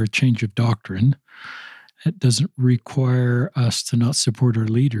require a change of doctrine. It doesn't require us to not support our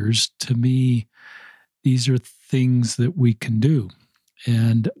leaders. To me, these are things that we can do.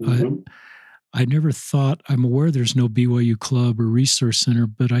 And I never thought, I'm aware there's no BYU club or resource center,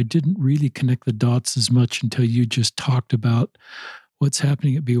 but I didn't really connect the dots as much until you just talked about what's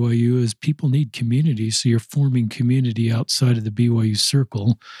happening at BYU is people need community. So you're forming community outside of the BYU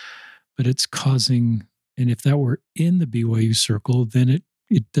circle, but it's causing, and if that were in the BYU circle, then it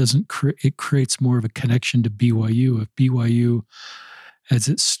creates more of a connection to BYU. If BYU has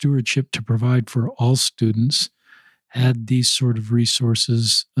its stewardship to provide for all students, had these sort of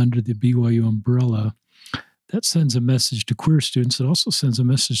resources under the BYU umbrella, that sends a message to queer students. It also sends a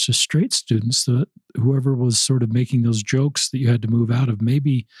message to straight students that whoever was sort of making those jokes that you had to move out of,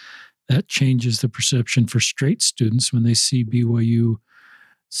 maybe that changes the perception for straight students when they see BYU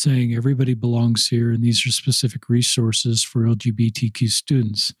saying everybody belongs here and these are specific resources for LGBTQ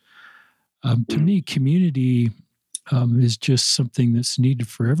students. To me, community is just something that's needed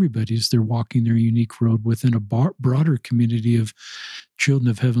for everybody as they're walking their unique road within a broader community of children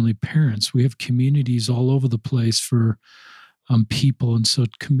of heavenly parents. We have communities all over the place for people, and so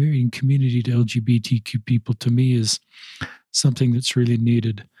community to LGBTQ people, to me, is something that's really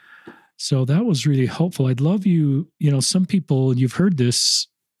needed. So that was really helpful. I'd love some people, you've heard this,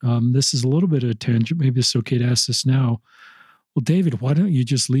 this is a little bit of a tangent, maybe it's okay to ask this now. Well, David, why don't you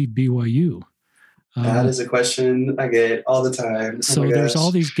just leave BYU? That is a question I get all the time. So there's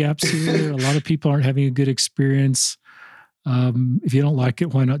all these gaps here. A lot of people aren't having a good experience. If you don't like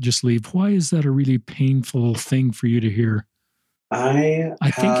it, why not just leave? Why is that a really painful thing for you to hear? I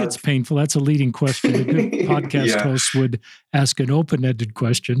think it's painful. That's a leading question. A good podcast host would ask an open-ended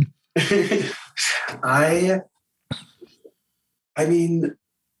question. I mean,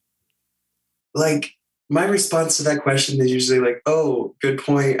 like, my response to that question is usually like, oh, good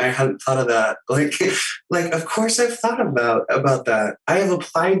point. I hadn't thought of that. Like, of course I've thought about that. I have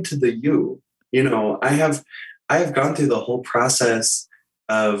applied to the U. I have gone through the whole process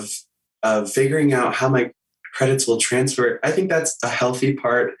of figuring out how my credits will transfer. I think that's a healthy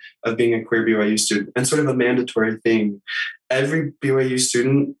part of being a queer BYU student and sort of a mandatory thing. Every queer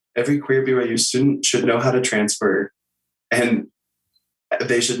BYU student should know how to transfer, and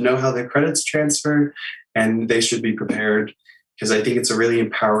they should know how their credits transfer, and they should be prepared, because I think it's a really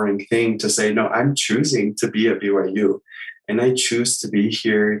empowering thing to say, no, I'm choosing to be at BYU and I choose to be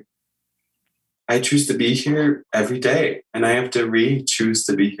here. I choose to be here every day, and I have to choose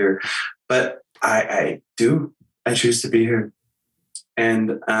to be here. But I choose to be here.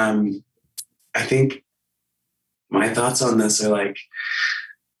 And I think my thoughts on this are like,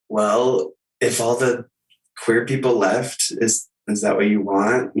 well, if all the queer people left, is that what you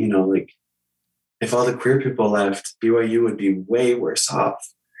want? If all the queer people left, BYU would be way worse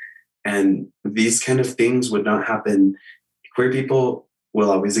off. And these kind of things would not happen. Queer people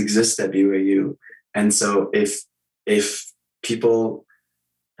will always exist at BYU. And so if people,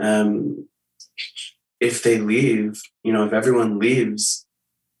 if they leave, if everyone leaves,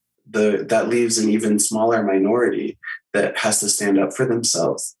 that leaves an even smaller minority that has to stand up for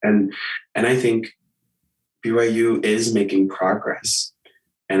themselves. And I think BYU is making progress.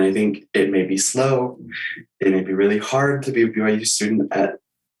 And I think it may be slow. It may be really hard to be a BYU student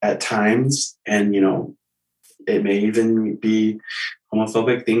at times. And, it may even be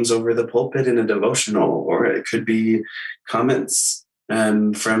homophobic things over the pulpit in a devotional, or it could be comments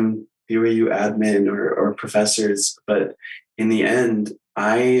from BYU admin or professors. But in the end,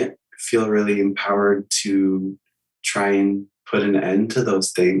 I feel really empowered to try and put an end to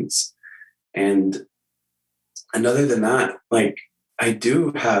those things. And other than that, I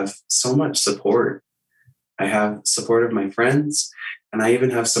do have so much support. I have support of my friends, and I even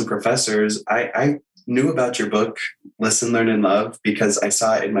have some professors. I knew about your book, Listen, Learn, and Love, because I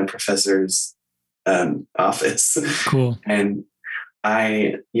saw it in my professor's office. Cool. And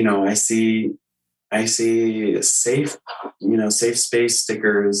I see I see safe space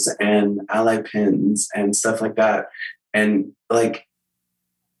stickers and ally pins and stuff like that. And like,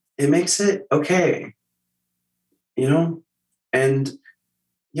 it makes it okay, and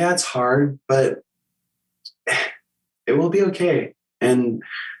yeah, it's hard, but it will be okay. And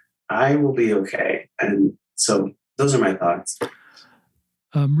I will be okay. And so those are my thoughts.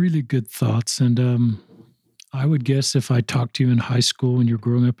 Really good thoughts. And I would guess if I talked to you in high school when you're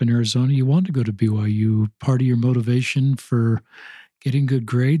growing up in Arizona, you wanted to go to BYU. Part of your motivation for getting good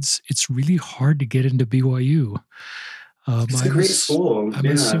grades, it's really hard to get into BYU. It's a great school. I'm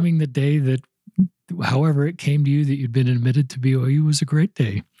assuming the day that, however it came to you that you'd been admitted to BYU was a great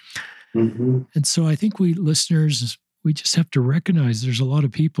day. Mm-hmm. And so I think we listeners, we just have to recognize there's a lot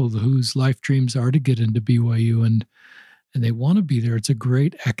of people whose life dreams are to get into BYU and they want to be there. It's a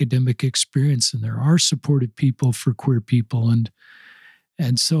great academic experience, and there are supportive people for queer people.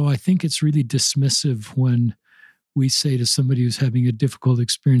 And so I think it's really dismissive when we say to somebody who's having a difficult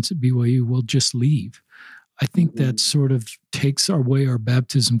experience at BYU, well, just leave. I think that sort of takes away our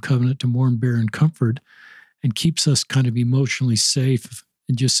baptism covenant to mourn, bear, and comfort and keeps us kind of emotionally safe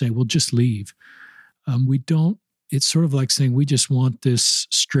and just say, well, just leave. We don't, it's sort of like saying we just want this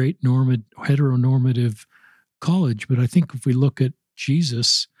straight, heteronormative college. But I think if we look at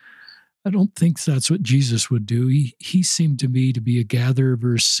Jesus, I don't think that's what Jesus would do. He seemed to me to be a gatherer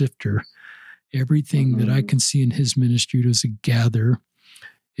versus sifter. Everything that I can see in his ministry was to gather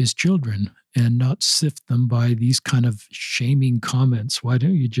his children and not sift them by these kind of shaming comments. Why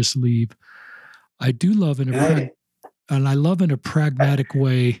don't you just leave? I do love I love in a pragmatic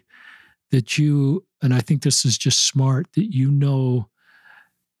way that you, and I think this is just smart, that you know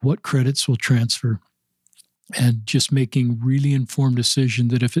what credits will transfer and just making really informed decision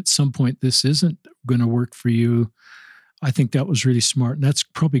that if at some point this isn't going to work for you, I think that was really smart. And that's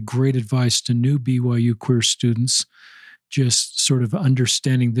probably great advice to new BYU queer students, just sort of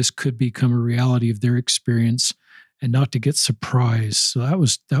understanding this could become a reality of their experience and not to get surprised. So that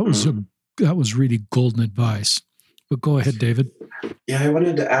was really golden advice. But go ahead, David. Yeah, I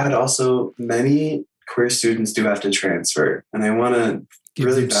wanted to add also many queer students do have to transfer. And I want to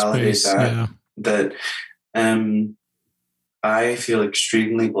really validate space, that I feel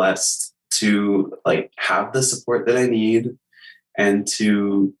extremely blessed to have the support that I need and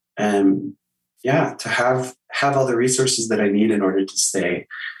to have all the resources that I need in order to stay.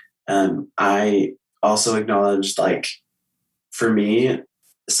 I also acknowledge, for me,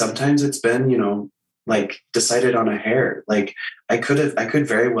 sometimes it's been, decided on a hair. I could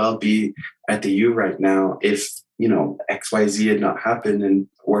very well be at the U right now if, XYZ had not happened and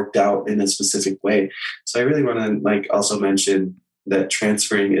worked out in a specific way. So I really want to also mention that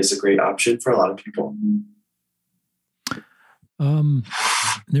transferring is a great option for a lot of people.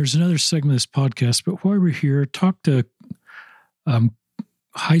 There's another segment of this podcast, but while we're here, talk to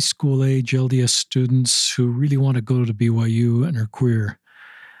high school age LDS students who really want to go to BYU and are queer.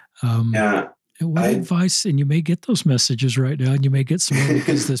 What advice, and you may get those messages right now, and you may get some more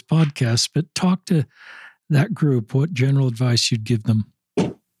because of this podcast, but talk to that group, what general advice you'd give them.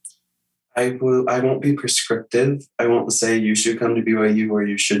 I won't be prescriptive. I won't say you should come to BYU or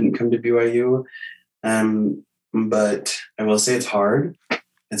you shouldn't come to BYU. But I will say it's hard.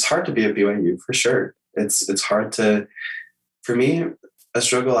 It's hard to be at BYU for sure. It's hard for me, a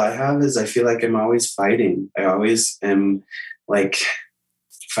struggle I have is I feel like I'm always fighting. I always am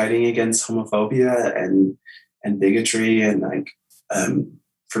fighting against homophobia and bigotry. And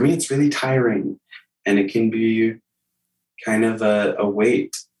for me, it's really tiring, and it can be kind of a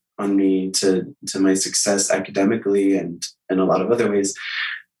weight on me to my success academically and in a lot of other ways.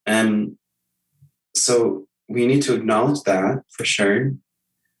 So we need to acknowledge that for sure.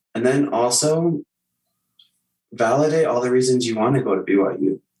 And then also validate all the reasons you want to go to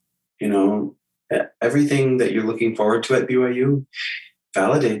BYU. Everything that you're looking forward to at BYU,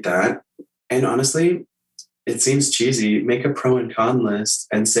 validate that. And honestly, it seems cheesy. Make a pro and con list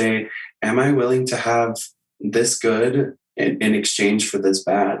and say, am I willing to have this good in exchange for this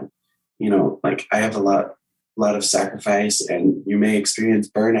bad? I have a lot of sacrifice, and you may experience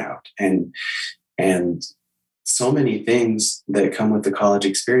burnout and so many things that come with the college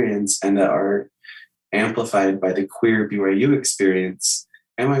experience and that are amplified by the queer BYU experience.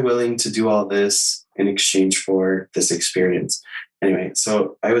 Am I willing to do all this in exchange for this experience? Anyway,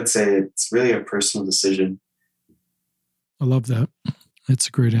 so I would say it's really a personal decision. I love that. That's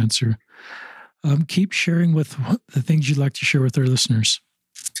a great answer. Keep sharing with the things you'd like to share with our listeners.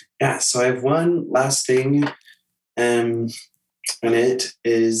 Yeah, so I have one last thing, and it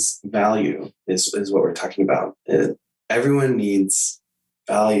is value, is what we're talking about. Everyone needs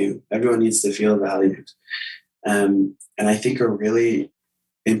value. Everyone needs to feel valued. And I think a really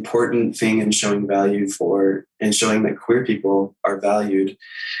important thing in showing value for and showing that queer people are valued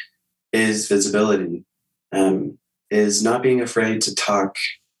is visibility, is not being afraid to talk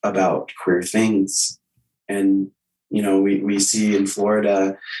about queer things. And, we see in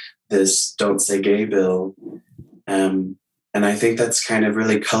Florida this Don't Say Gay bill. And I think that's kind of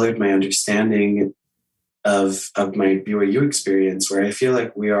really colored my understanding of my BYU experience, where I feel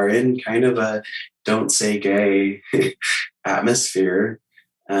like we are in kind of a don't say gay atmosphere,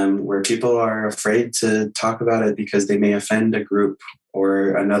 where people are afraid to talk about it because they may offend a group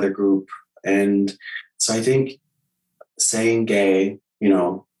or another group. And so I think saying gay,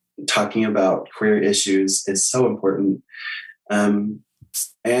 talking about queer issues is so important. And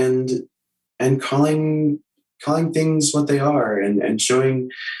calling things what they are, and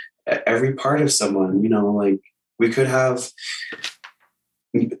showing every part of someone, like we could have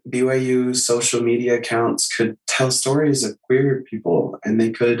BYU social media accounts could tell stories of queer people, and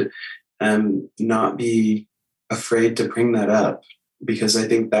they could not be afraid to bring that up, because I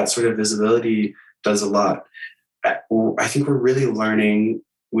think that sort of visibility does a lot. I think we're really learning,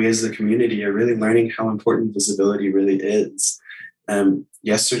 we as the community are really learning how important visibility really is.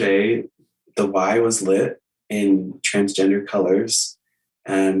 Yesterday, the Y was lit in transgender colors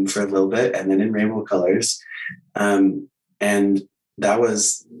for a little bit, and then in rainbow colors. And that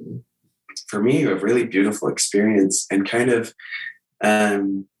was, for me, a really beautiful experience, and kind of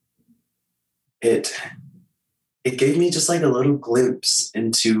it gave me just like a little glimpse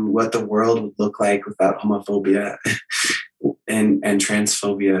into what the world would look like without homophobia and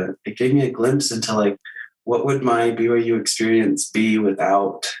transphobia. It gave me a glimpse into like, what would my BYU experience be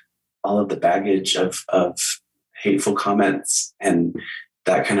without all of the baggage of hateful comments and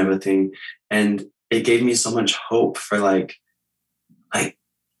that kind of a thing. And it gave me so much hope for like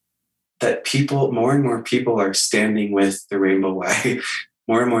that people, more and more people are standing with the Rainbow Y.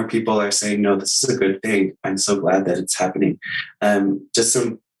 More and more people are saying, no, this is a good thing. I'm so glad that it's happening. Just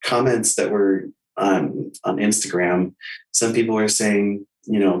some comments that were on Instagram. Some people were saying,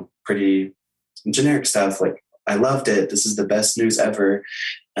 pretty generic stuff like, I loved it. This is the best news ever.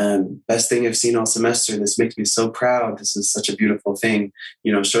 Best thing I've seen all semester. This makes me so proud. This is such a beautiful thing,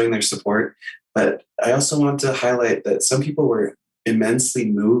 showing their support. But I also want to highlight that some people were immensely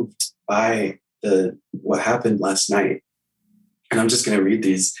moved by what happened last night. And I'm just going to read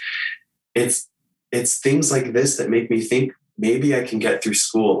these. It's things like this that make me think maybe I can get through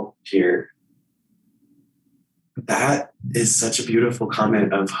school here. That is such a beautiful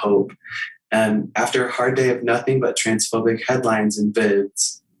comment of hope. And after a hard day of nothing but transphobic headlines and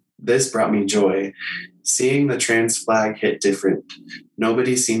vids, this brought me joy. Seeing the trans flag hit different.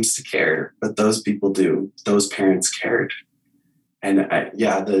 Nobody seems to care, but those people do. Those parents cared. And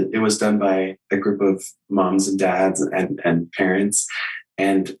it was done by a group of moms and dads and parents.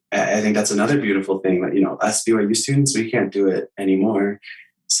 And I think that's another beautiful thing that, us BYU students, we can't do it anymore.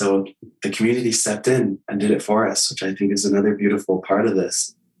 So the community stepped in and did it for us, which I think is another beautiful part of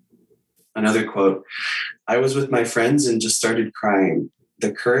this. Another quote, I was with my friends and just started crying.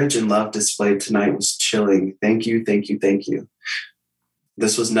 The courage and love displayed tonight was chilling. Thank you, thank you, thank you.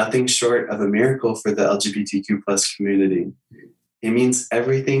 This was nothing short of a miracle for the LGBTQ plus community. It means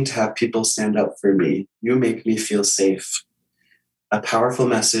everything to have people stand up for me. You make me feel safe. A powerful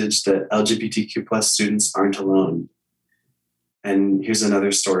message that LGBTQ plus students aren't alone. And here's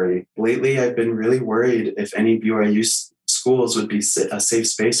another story. Lately, I've been really worried if any BYU schools would be a safe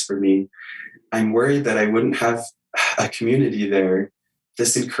space for me. I'm worried that I wouldn't have a community there.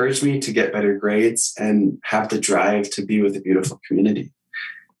 This encouraged me to get better grades and have the drive to be with a beautiful community.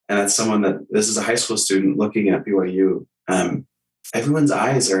 And as someone this is a high school student looking at BYU. Everyone's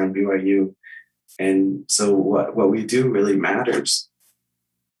eyes are on BYU. And so what we do really matters.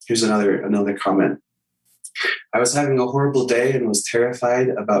 Here's another comment. I was having a horrible day and was terrified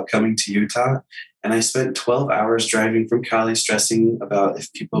about coming to Utah. And I spent 12 hours driving from Cali stressing about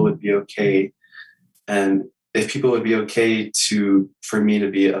if people would be okay. And if people would be okay for me to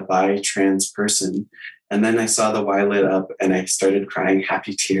be a bi-trans person. And then I saw the Y lit up and I started crying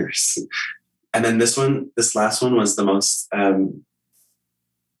happy tears. And then this last one was the most,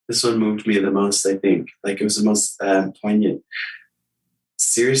 this one moved me the most, I think. Like it was the most poignant.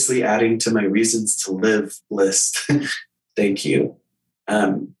 Seriously adding to my reasons to live list. Thank you.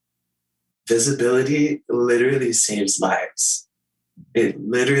 Visibility literally saves lives. It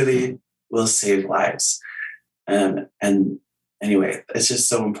literally will save lives. And anyway, it's just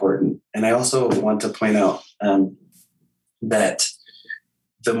so important. And I also want to point out that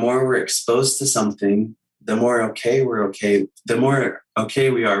the more we're exposed to something, the more okay we're okay, the more okay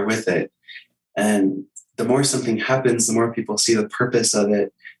we are with it. And the more something happens, the more people see the purpose of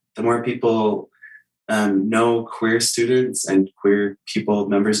it, the more people know queer students and queer people,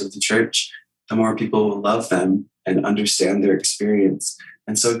 members of the church, the more people will love them and understand their experience.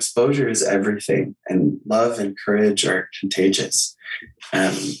 And so exposure is everything, and love and courage are contagious.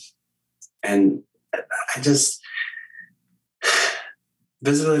 And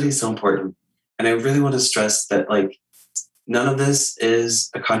visibility is so important. And I really want to stress that, like, none of this is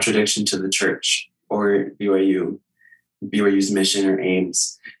a contradiction to the church or BYU's mission or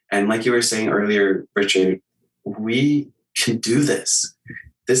aims. And like you were saying earlier, Richard, we can do this.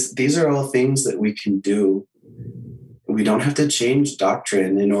 These are all things that we can do. We don't have to change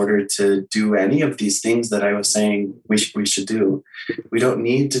doctrine in order to do any of these things that I was saying we should do. We don't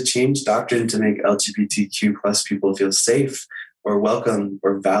need to change doctrine to make LGBTQ plus people feel safe or welcome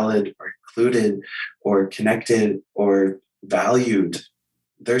or valid or included or connected or valued.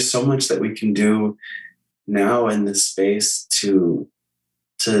 There's so much that we can do now in this space to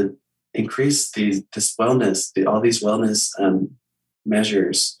increase this wellness, all these wellness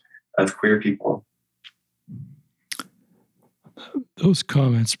measures of queer people. Those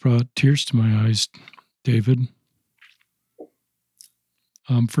comments brought tears to my eyes, David.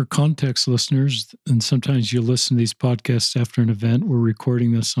 For context, listeners, and sometimes you listen to these podcasts after an event, we're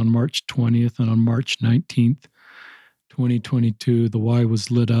recording this on March 20th, and on March 19th, 2022, the Y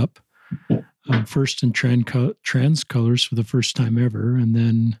was lit up, first in trans colors for the first time ever, and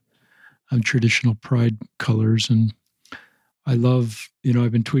then traditional pride colors. And I love,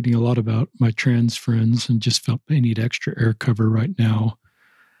 I've been tweeting a lot about my trans friends and just felt they need extra air cover right now.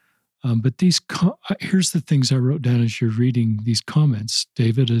 But here's the things I wrote down as you're reading these comments,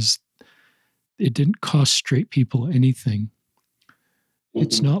 David, is it didn't cost straight people anything. Mm-hmm.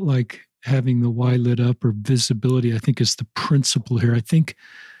 It's not like having the Y lit up or visibility, I think, is the principle here. I think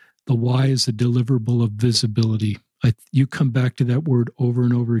the Y is a deliverable of visibility. You come back to that word over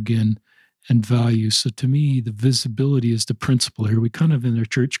and over again, and value. So to me, the visibility is the principle here. We kind of in our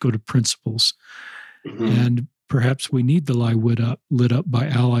church go to principles. Mm-hmm. And perhaps we need the lie lit up by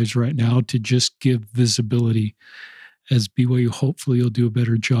allies right now to just give visibility. As BYU, hopefully you'll do a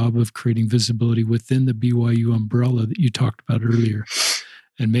better job of creating visibility within the BYU umbrella that you talked about earlier.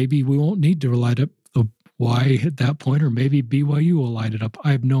 And maybe we won't need to light up the Y at that point, or maybe BYU will light it up.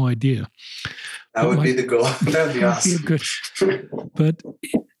 I have no idea. That would be the goal. That would be awesome. But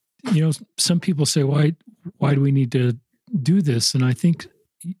some people say, why do we need to do this? And I think,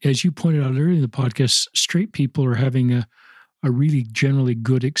 as you pointed out earlier in the podcast, straight people are having a really generally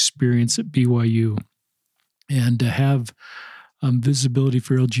good experience at BYU. And to have visibility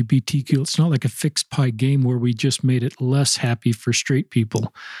for LGBTQ, it's not like a fixed pie game where we just made it less happy for straight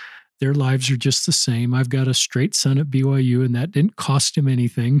people. Their lives are just the same. I've got a straight son at BYU, and that didn't cost him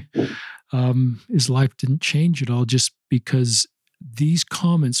anything. His life didn't change at all just because these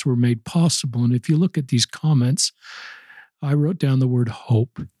comments were made possible. And if you look at these comments, I wrote down the word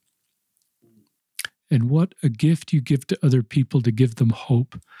hope. And what a gift you give to other people to give them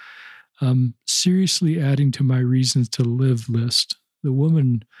hope. Seriously adding to my reasons to live list. The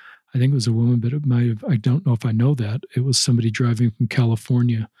woman, I think it was a woman, but it might have, I don't know if I know that. It was somebody driving from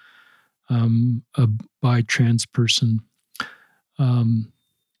California, a bi-trans person. And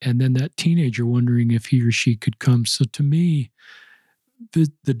then that teenager wondering if he or she could come. So to me,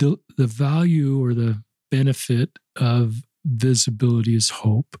 the value or the benefit of visibility is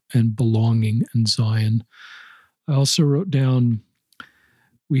hope and belonging in Zion. I also wrote down,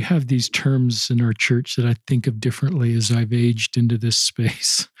 we have these terms in our church that I think of differently as I've aged into this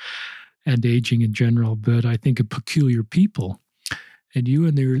space and aging in general, but I think of peculiar people. And you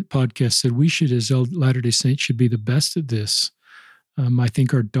in your podcast said we should, as Latter-day Saints, should be the best at this. I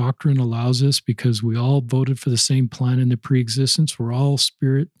think our doctrine allows us because we all voted for the same plan in the pre-existence. We're all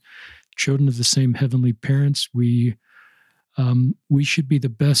spirit children of the same heavenly parents. We should be the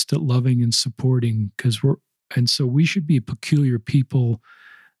best at loving and supporting so we should be a peculiar people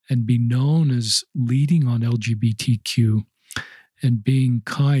and be known as leading on LGBTQ and being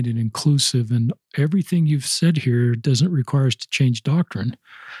kind and inclusive. And everything you've said here doesn't require us to change doctrine,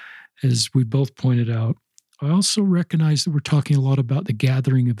 as we both pointed out. I also recognize that we're talking a lot about the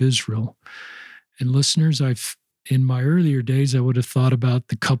gathering of Israel. And listeners, in my earlier days, I would have thought about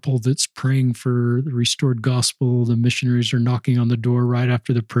the couple that's praying for the restored gospel. The missionaries are knocking on the door right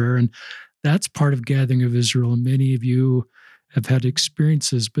after the prayer. And that's part of gathering of Israel. And many of you have had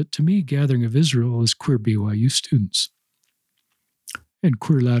experiences. But to me, gathering of Israel is queer BYU students and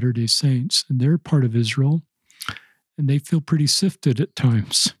queer Latter-day Saints. And they're part of Israel. And they feel pretty sifted at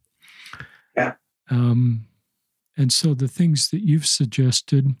times. Yeah. And so the things that you've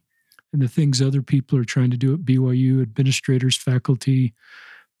suggested and the things other people are trying to do at BYU, administrators, faculty,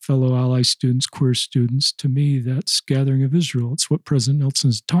 fellow ally students, queer students, to me, that's gathering of Israel. It's what President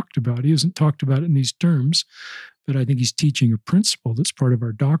Nelson's talked about. He hasn't talked about it in these terms, but I think he's teaching a principle that's part of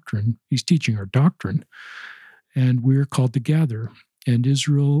our doctrine. He's teaching our doctrine. And we're called to gather. And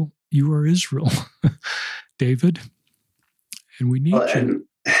Israel, you are Israel, David. And we need you. And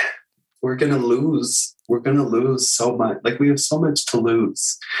we're going to lose. We're going to lose so much. Like, we have so much to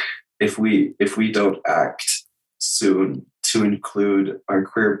lose if we don't act soon to include our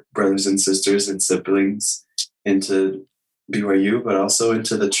queer brothers and sisters and siblings into BYU, but also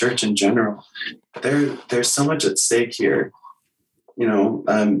into the church in general. There's so much at stake here.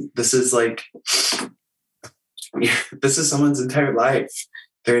 This is someone's entire life,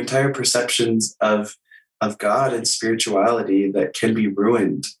 their entire perceptions of God and spirituality that can be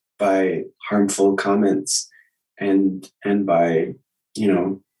ruined by harmful comments and by,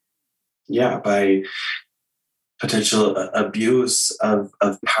 by potential abuse of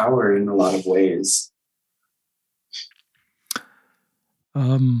power in a lot of ways.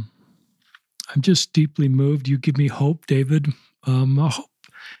 I'm just deeply moved. You give me hope, David. Hope.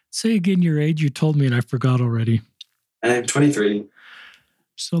 Say again your age. You told me and I forgot already. I'm 23.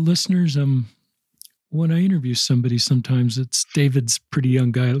 So listeners, when I interview somebody, sometimes it's David's a pretty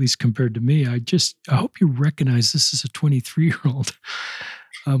young guy, at least compared to me. I hope you recognize this is a 23-year-old.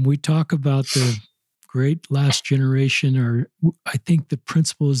 We talk about the great last generation, or I think the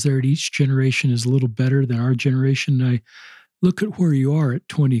principle is there at each generation is a little better than our generation. I look at where you are at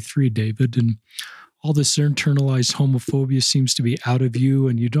 23, David, and all this internalized homophobia seems to be out of you,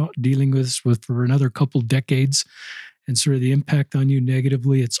 and you're not dealing with this for another couple decades, and sort of the impact on you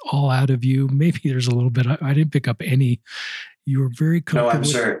negatively, it's all out of you. Maybe there's a little bit. I didn't pick up any. You were very comfortable. No, I'm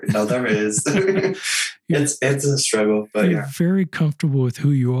sure. No, there is. It's a struggle, but you're very comfortable with who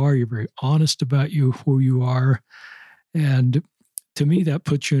you are. You're very honest about who you are. And to me, that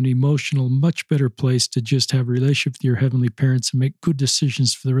puts you in an emotional, much better place to just have a relationship with your heavenly parents and make good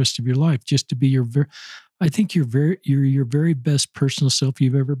decisions for the rest of your life. Just to be I think you're your very best personal self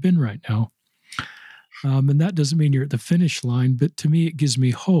you've ever been right now. And that doesn't mean you're at the finish line, but to me, it gives me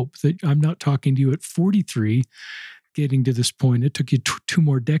hope that I'm not talking to you at 43, getting to this point. It took you two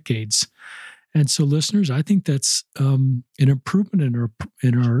more decades. And so, listeners, I think that's an improvement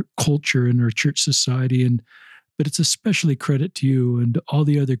in our culture, in our church society, but it's especially credit to you and all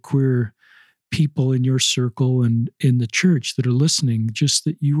the other queer people in your circle and in the church that are listening, just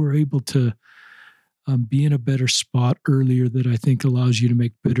that you were able to be in a better spot earlier that I think allows you to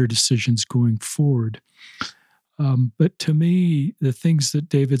make better decisions going forward. But to me, the things that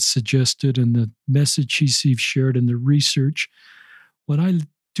David suggested and the message he's shared and the research, when I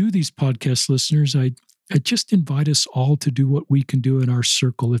do these podcast listeners, I just invite us all to do what we can do in our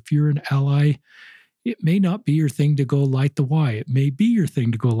circle. If you're an ally, it may not be your thing to go light the Y. It may be your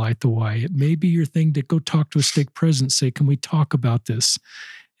thing to go light the Y. It may be your thing to go talk to a stake president, say, can we talk about this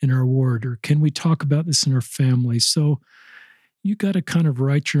in our ward? Or can we talk about this in our family? So you got to kind of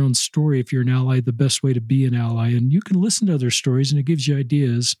write your own story if you're an ally, the best way to be an ally. And you can listen to other stories and it gives you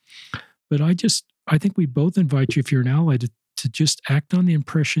ideas. But I think we both invite you, if you're an ally, to just act on the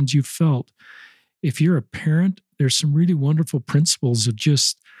impressions you felt. If you're a parent, there's some really wonderful principles of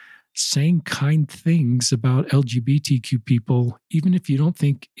just saying kind things about LGBTQ people, even if you don't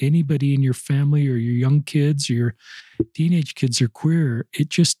think anybody in your family or your young kids or your teenage kids are queer. It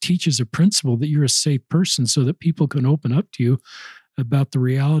just teaches a principle that you're a safe person so that people can open up to you about the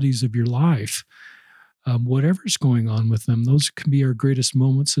realities of your life. Whatever's going on with them, those can be our greatest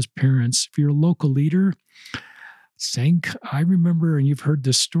moments as parents. If you're a local leader, I remember, and you've heard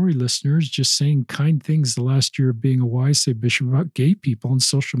this story, listeners, just saying kind things the last year of being a YSA bishop about gay people on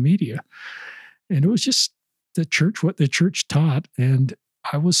social media. And it was just what the church taught. And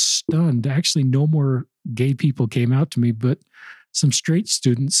I was stunned. Actually, no more gay people came out to me, but some straight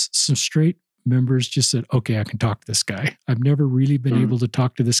students, some straight members just said, okay, I can talk to this guy. I've never really been able to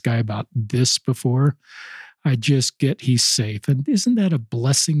talk to this guy about this before. I just get he's safe. And isn't that a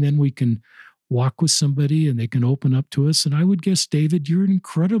blessing? Then we can walk with somebody and they can open up to us. And I would guess, David, you're an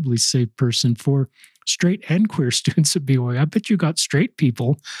incredibly safe person for straight and queer students at BYU. I bet you got straight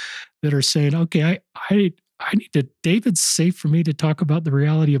people that are saying, okay, I need to, David's safe for me to talk about the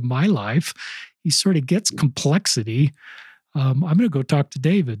reality of my life. He sort of gets complexity. I'm going to go talk to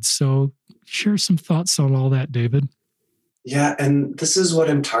David. So share some thoughts on all that, David. Yeah, and this is what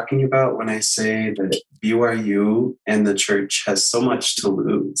I'm talking about when I say that BYU and the church has so much to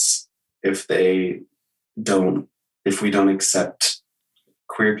lose if we don't accept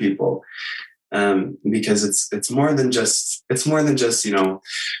queer people. because it's more than just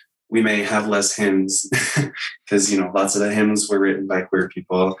we may have less hymns because lots of the hymns were written by queer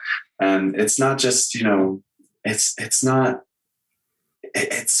people. It's not just it's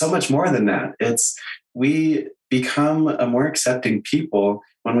so much more than that. We become a more accepting people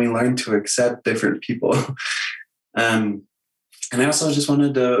when we learn to accept different people. And I also just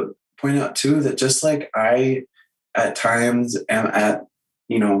wanted to point out too that just like I at times am at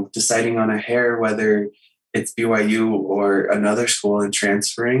deciding on a hair whether it's BYU or another school and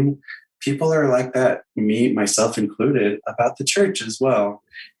transferring, people are like that, me, myself included, about the church as well.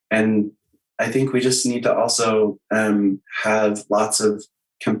 And I think we just need to also have lots of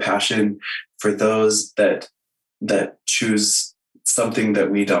compassion for those that choose something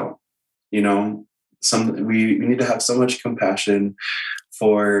that we don't. We need to have so much compassion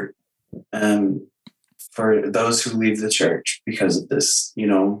for those who leave the church because of this.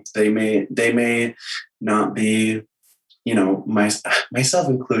 They may not be, myself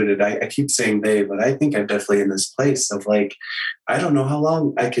included. I keep saying they, but I think I'm definitely in this place of like, I don't know how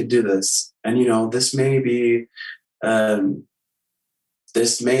long I could do this. And, this may be,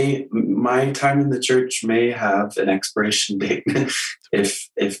 my time in the church may have an expiration date if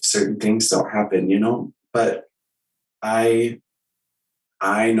certain things don't happen, but I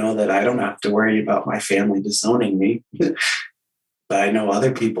know that I don't have to worry about my family disowning me, but I know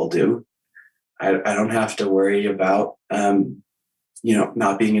other people do. I don't have to worry about,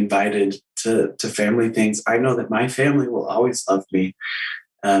 not being invited to family things. I know that my family will always love me.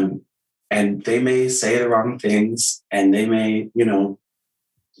 And they may say the wrong things and they may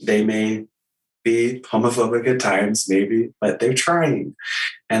be homophobic at times, maybe, but they're trying.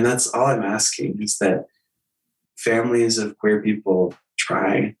 And that's all I'm asking is that families of queer people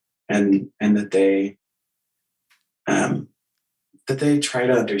try and that they try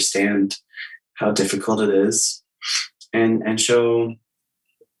to understand how difficult it is and show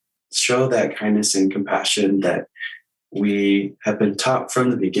that kindness and compassion that we have been taught from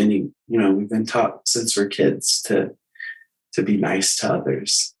the beginning. We've been taught since we're kids to be nice to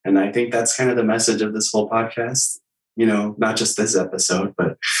others. And I think that's kind of the message of this whole podcast, not just this episode,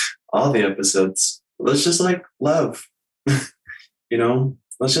 but all the episodes. Let's just love,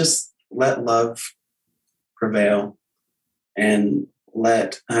 let's just let love prevail and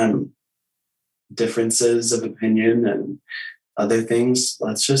let differences of opinion and other things,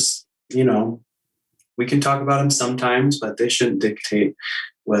 let's just, we can talk about them sometimes, but they shouldn't dictate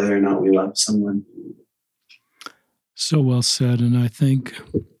whether or not we love someone. So well said. And I think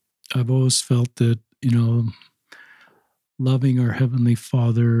I've always felt that, loving our Heavenly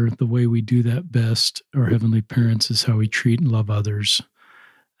Father, the way we do that best, our Heavenly Parents, is how we treat and love others.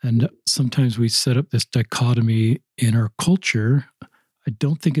 And sometimes we set up this dichotomy in our culture. I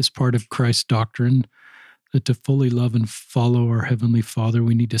don't think it's part of Christ's doctrine that to fully love and follow our Heavenly Father,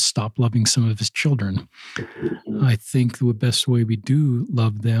 we need to stop loving some of His children. I think the best way we do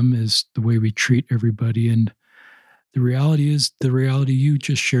love them is the way we treat everybody. And the reality is the reality you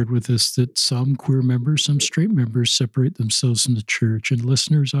just shared with us, that some queer members, some straight members separate themselves from the church. And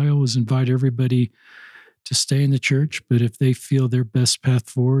listeners, I always invite everybody to stay in the church, but if they feel their best path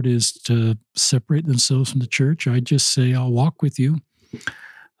forward is to separate themselves from the church, I just say, I'll walk with you.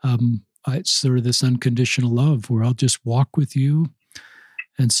 It's sort of this unconditional love where I'll just walk with you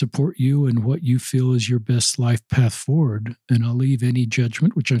and support you in what you feel is your best life path forward. And I'll leave any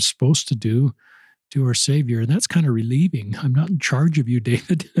judgment, which I'm supposed to do, to our Savior. And that's kind of relieving. I'm not in charge of you,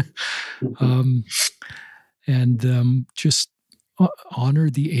 David. Just honor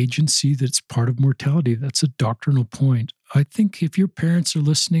the agency that's part of mortality. That's a doctrinal point. I think if your parents are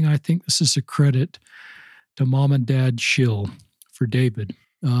listening, I think this is a credit to Mom and Dad Schill for David.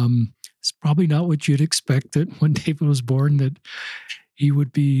 It's probably not what you'd expect that when David was born that he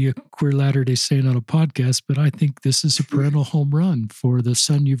would be a queer Latter-day Saint on a podcast, but I think this is a parental home run for the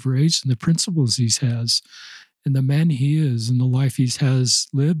son you've raised and the principles he has and the man he is and the life he has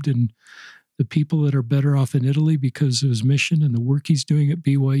lived and the people that are better off in Italy because of his mission and the work he's doing at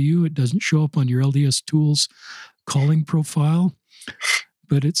BYU. It doesn't show up on your LDS Tools calling profile,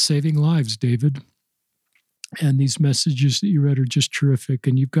 but it's saving lives, David. And these messages that you read are just terrific.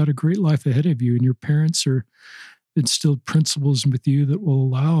 And you've got a great life ahead of you. And your parents are instilled principles with you that will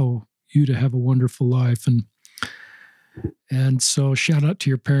allow you to have a wonderful life. And so shout out to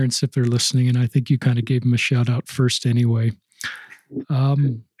your parents if they're listening. And I think you kind of gave them a shout out first anyway.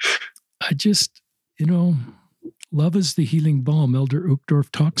 I just, love is the healing balm. Elder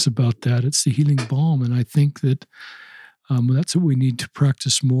Uchtdorf talks about that. It's the healing balm. And I think that that's what we need to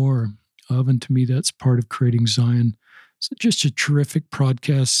practice more of. And to me, that's part of creating Zion. So just a terrific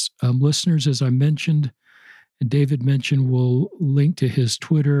podcast. Listeners, as I mentioned, and David mentioned, we'll link to his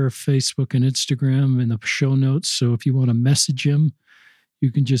Twitter, Facebook, and Instagram in the show notes. So if you want to message him,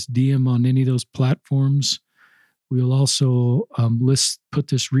 you can just DM on any of those platforms. We'll also put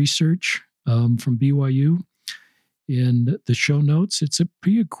this research from BYU in the show notes. It's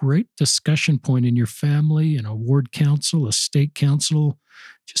be a great discussion point in your family, in a ward council, a state council.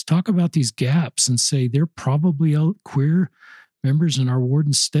 Just talk about these gaps and say, they're probably out queer members in our ward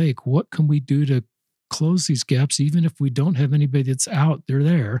and stake. What can we do to close these gaps? Even if we don't have anybody that's out, they're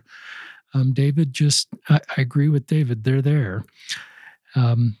there. David, I agree with David, they're there.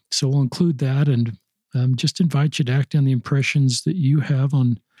 So we'll include that and just invite you to act on the impressions that you have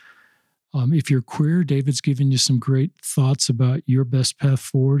on, if you're queer. David's given you some great thoughts about your best path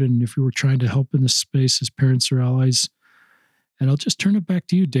forward, and if you were trying to help in this space as parents or allies. And I'll just turn it back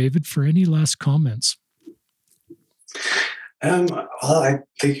to you, David, for any last comments. Well, I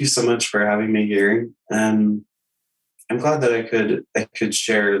thank you so much for having me here. I'm glad that I could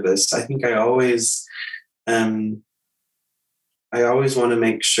share this. I think I always want to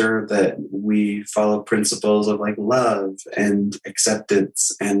make sure that we follow principles of like love and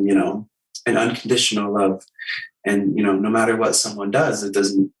acceptance and, and unconditional love. And, no matter what someone does, it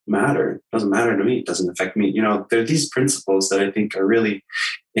doesn't matter. It doesn't matter to me. It doesn't affect me. There are these principles that I think are really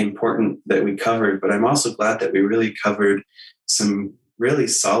important that we covered, but I'm also glad that we really covered some really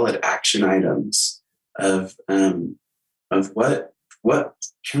solid action items of what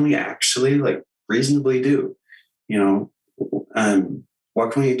can we actually like reasonably do?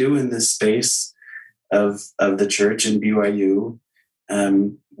 What can we do in this space of the church and BYU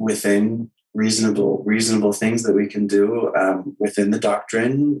within reasonable things that we can do within the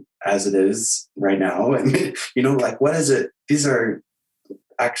doctrine as it is right now? And, what is it? These are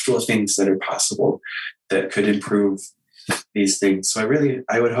actual things that are possible that could improve these things. So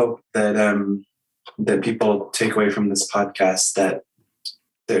I would hope that that people take away from this podcast that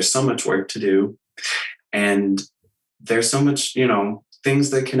there's so much work to do, and there's so much,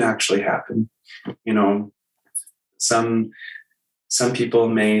 things that can actually happen. Some people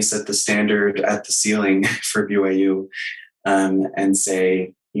may set the standard at the ceiling for BYU and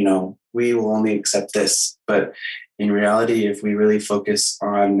say, we will only accept this. But in reality, if we really focus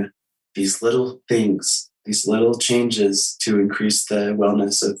on these little things, these little changes to increase the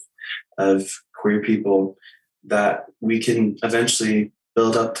wellness of queer people, that we can eventually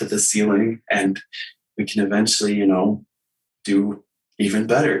build up to the ceiling, and we can eventually, do even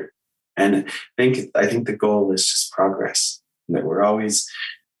better. And I think the goal is just progress, that we're always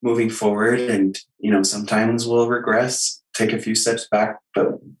moving forward, and, sometimes we'll regress, take a few steps back,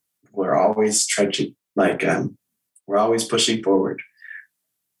 but we're always trudging, we're always pushing forward.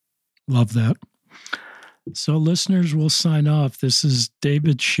 Love that. So listeners, we'll sign off. This is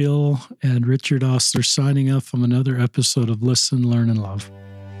David Schill and Richard Ostler signing off from another episode of Listen, Learn, and Love.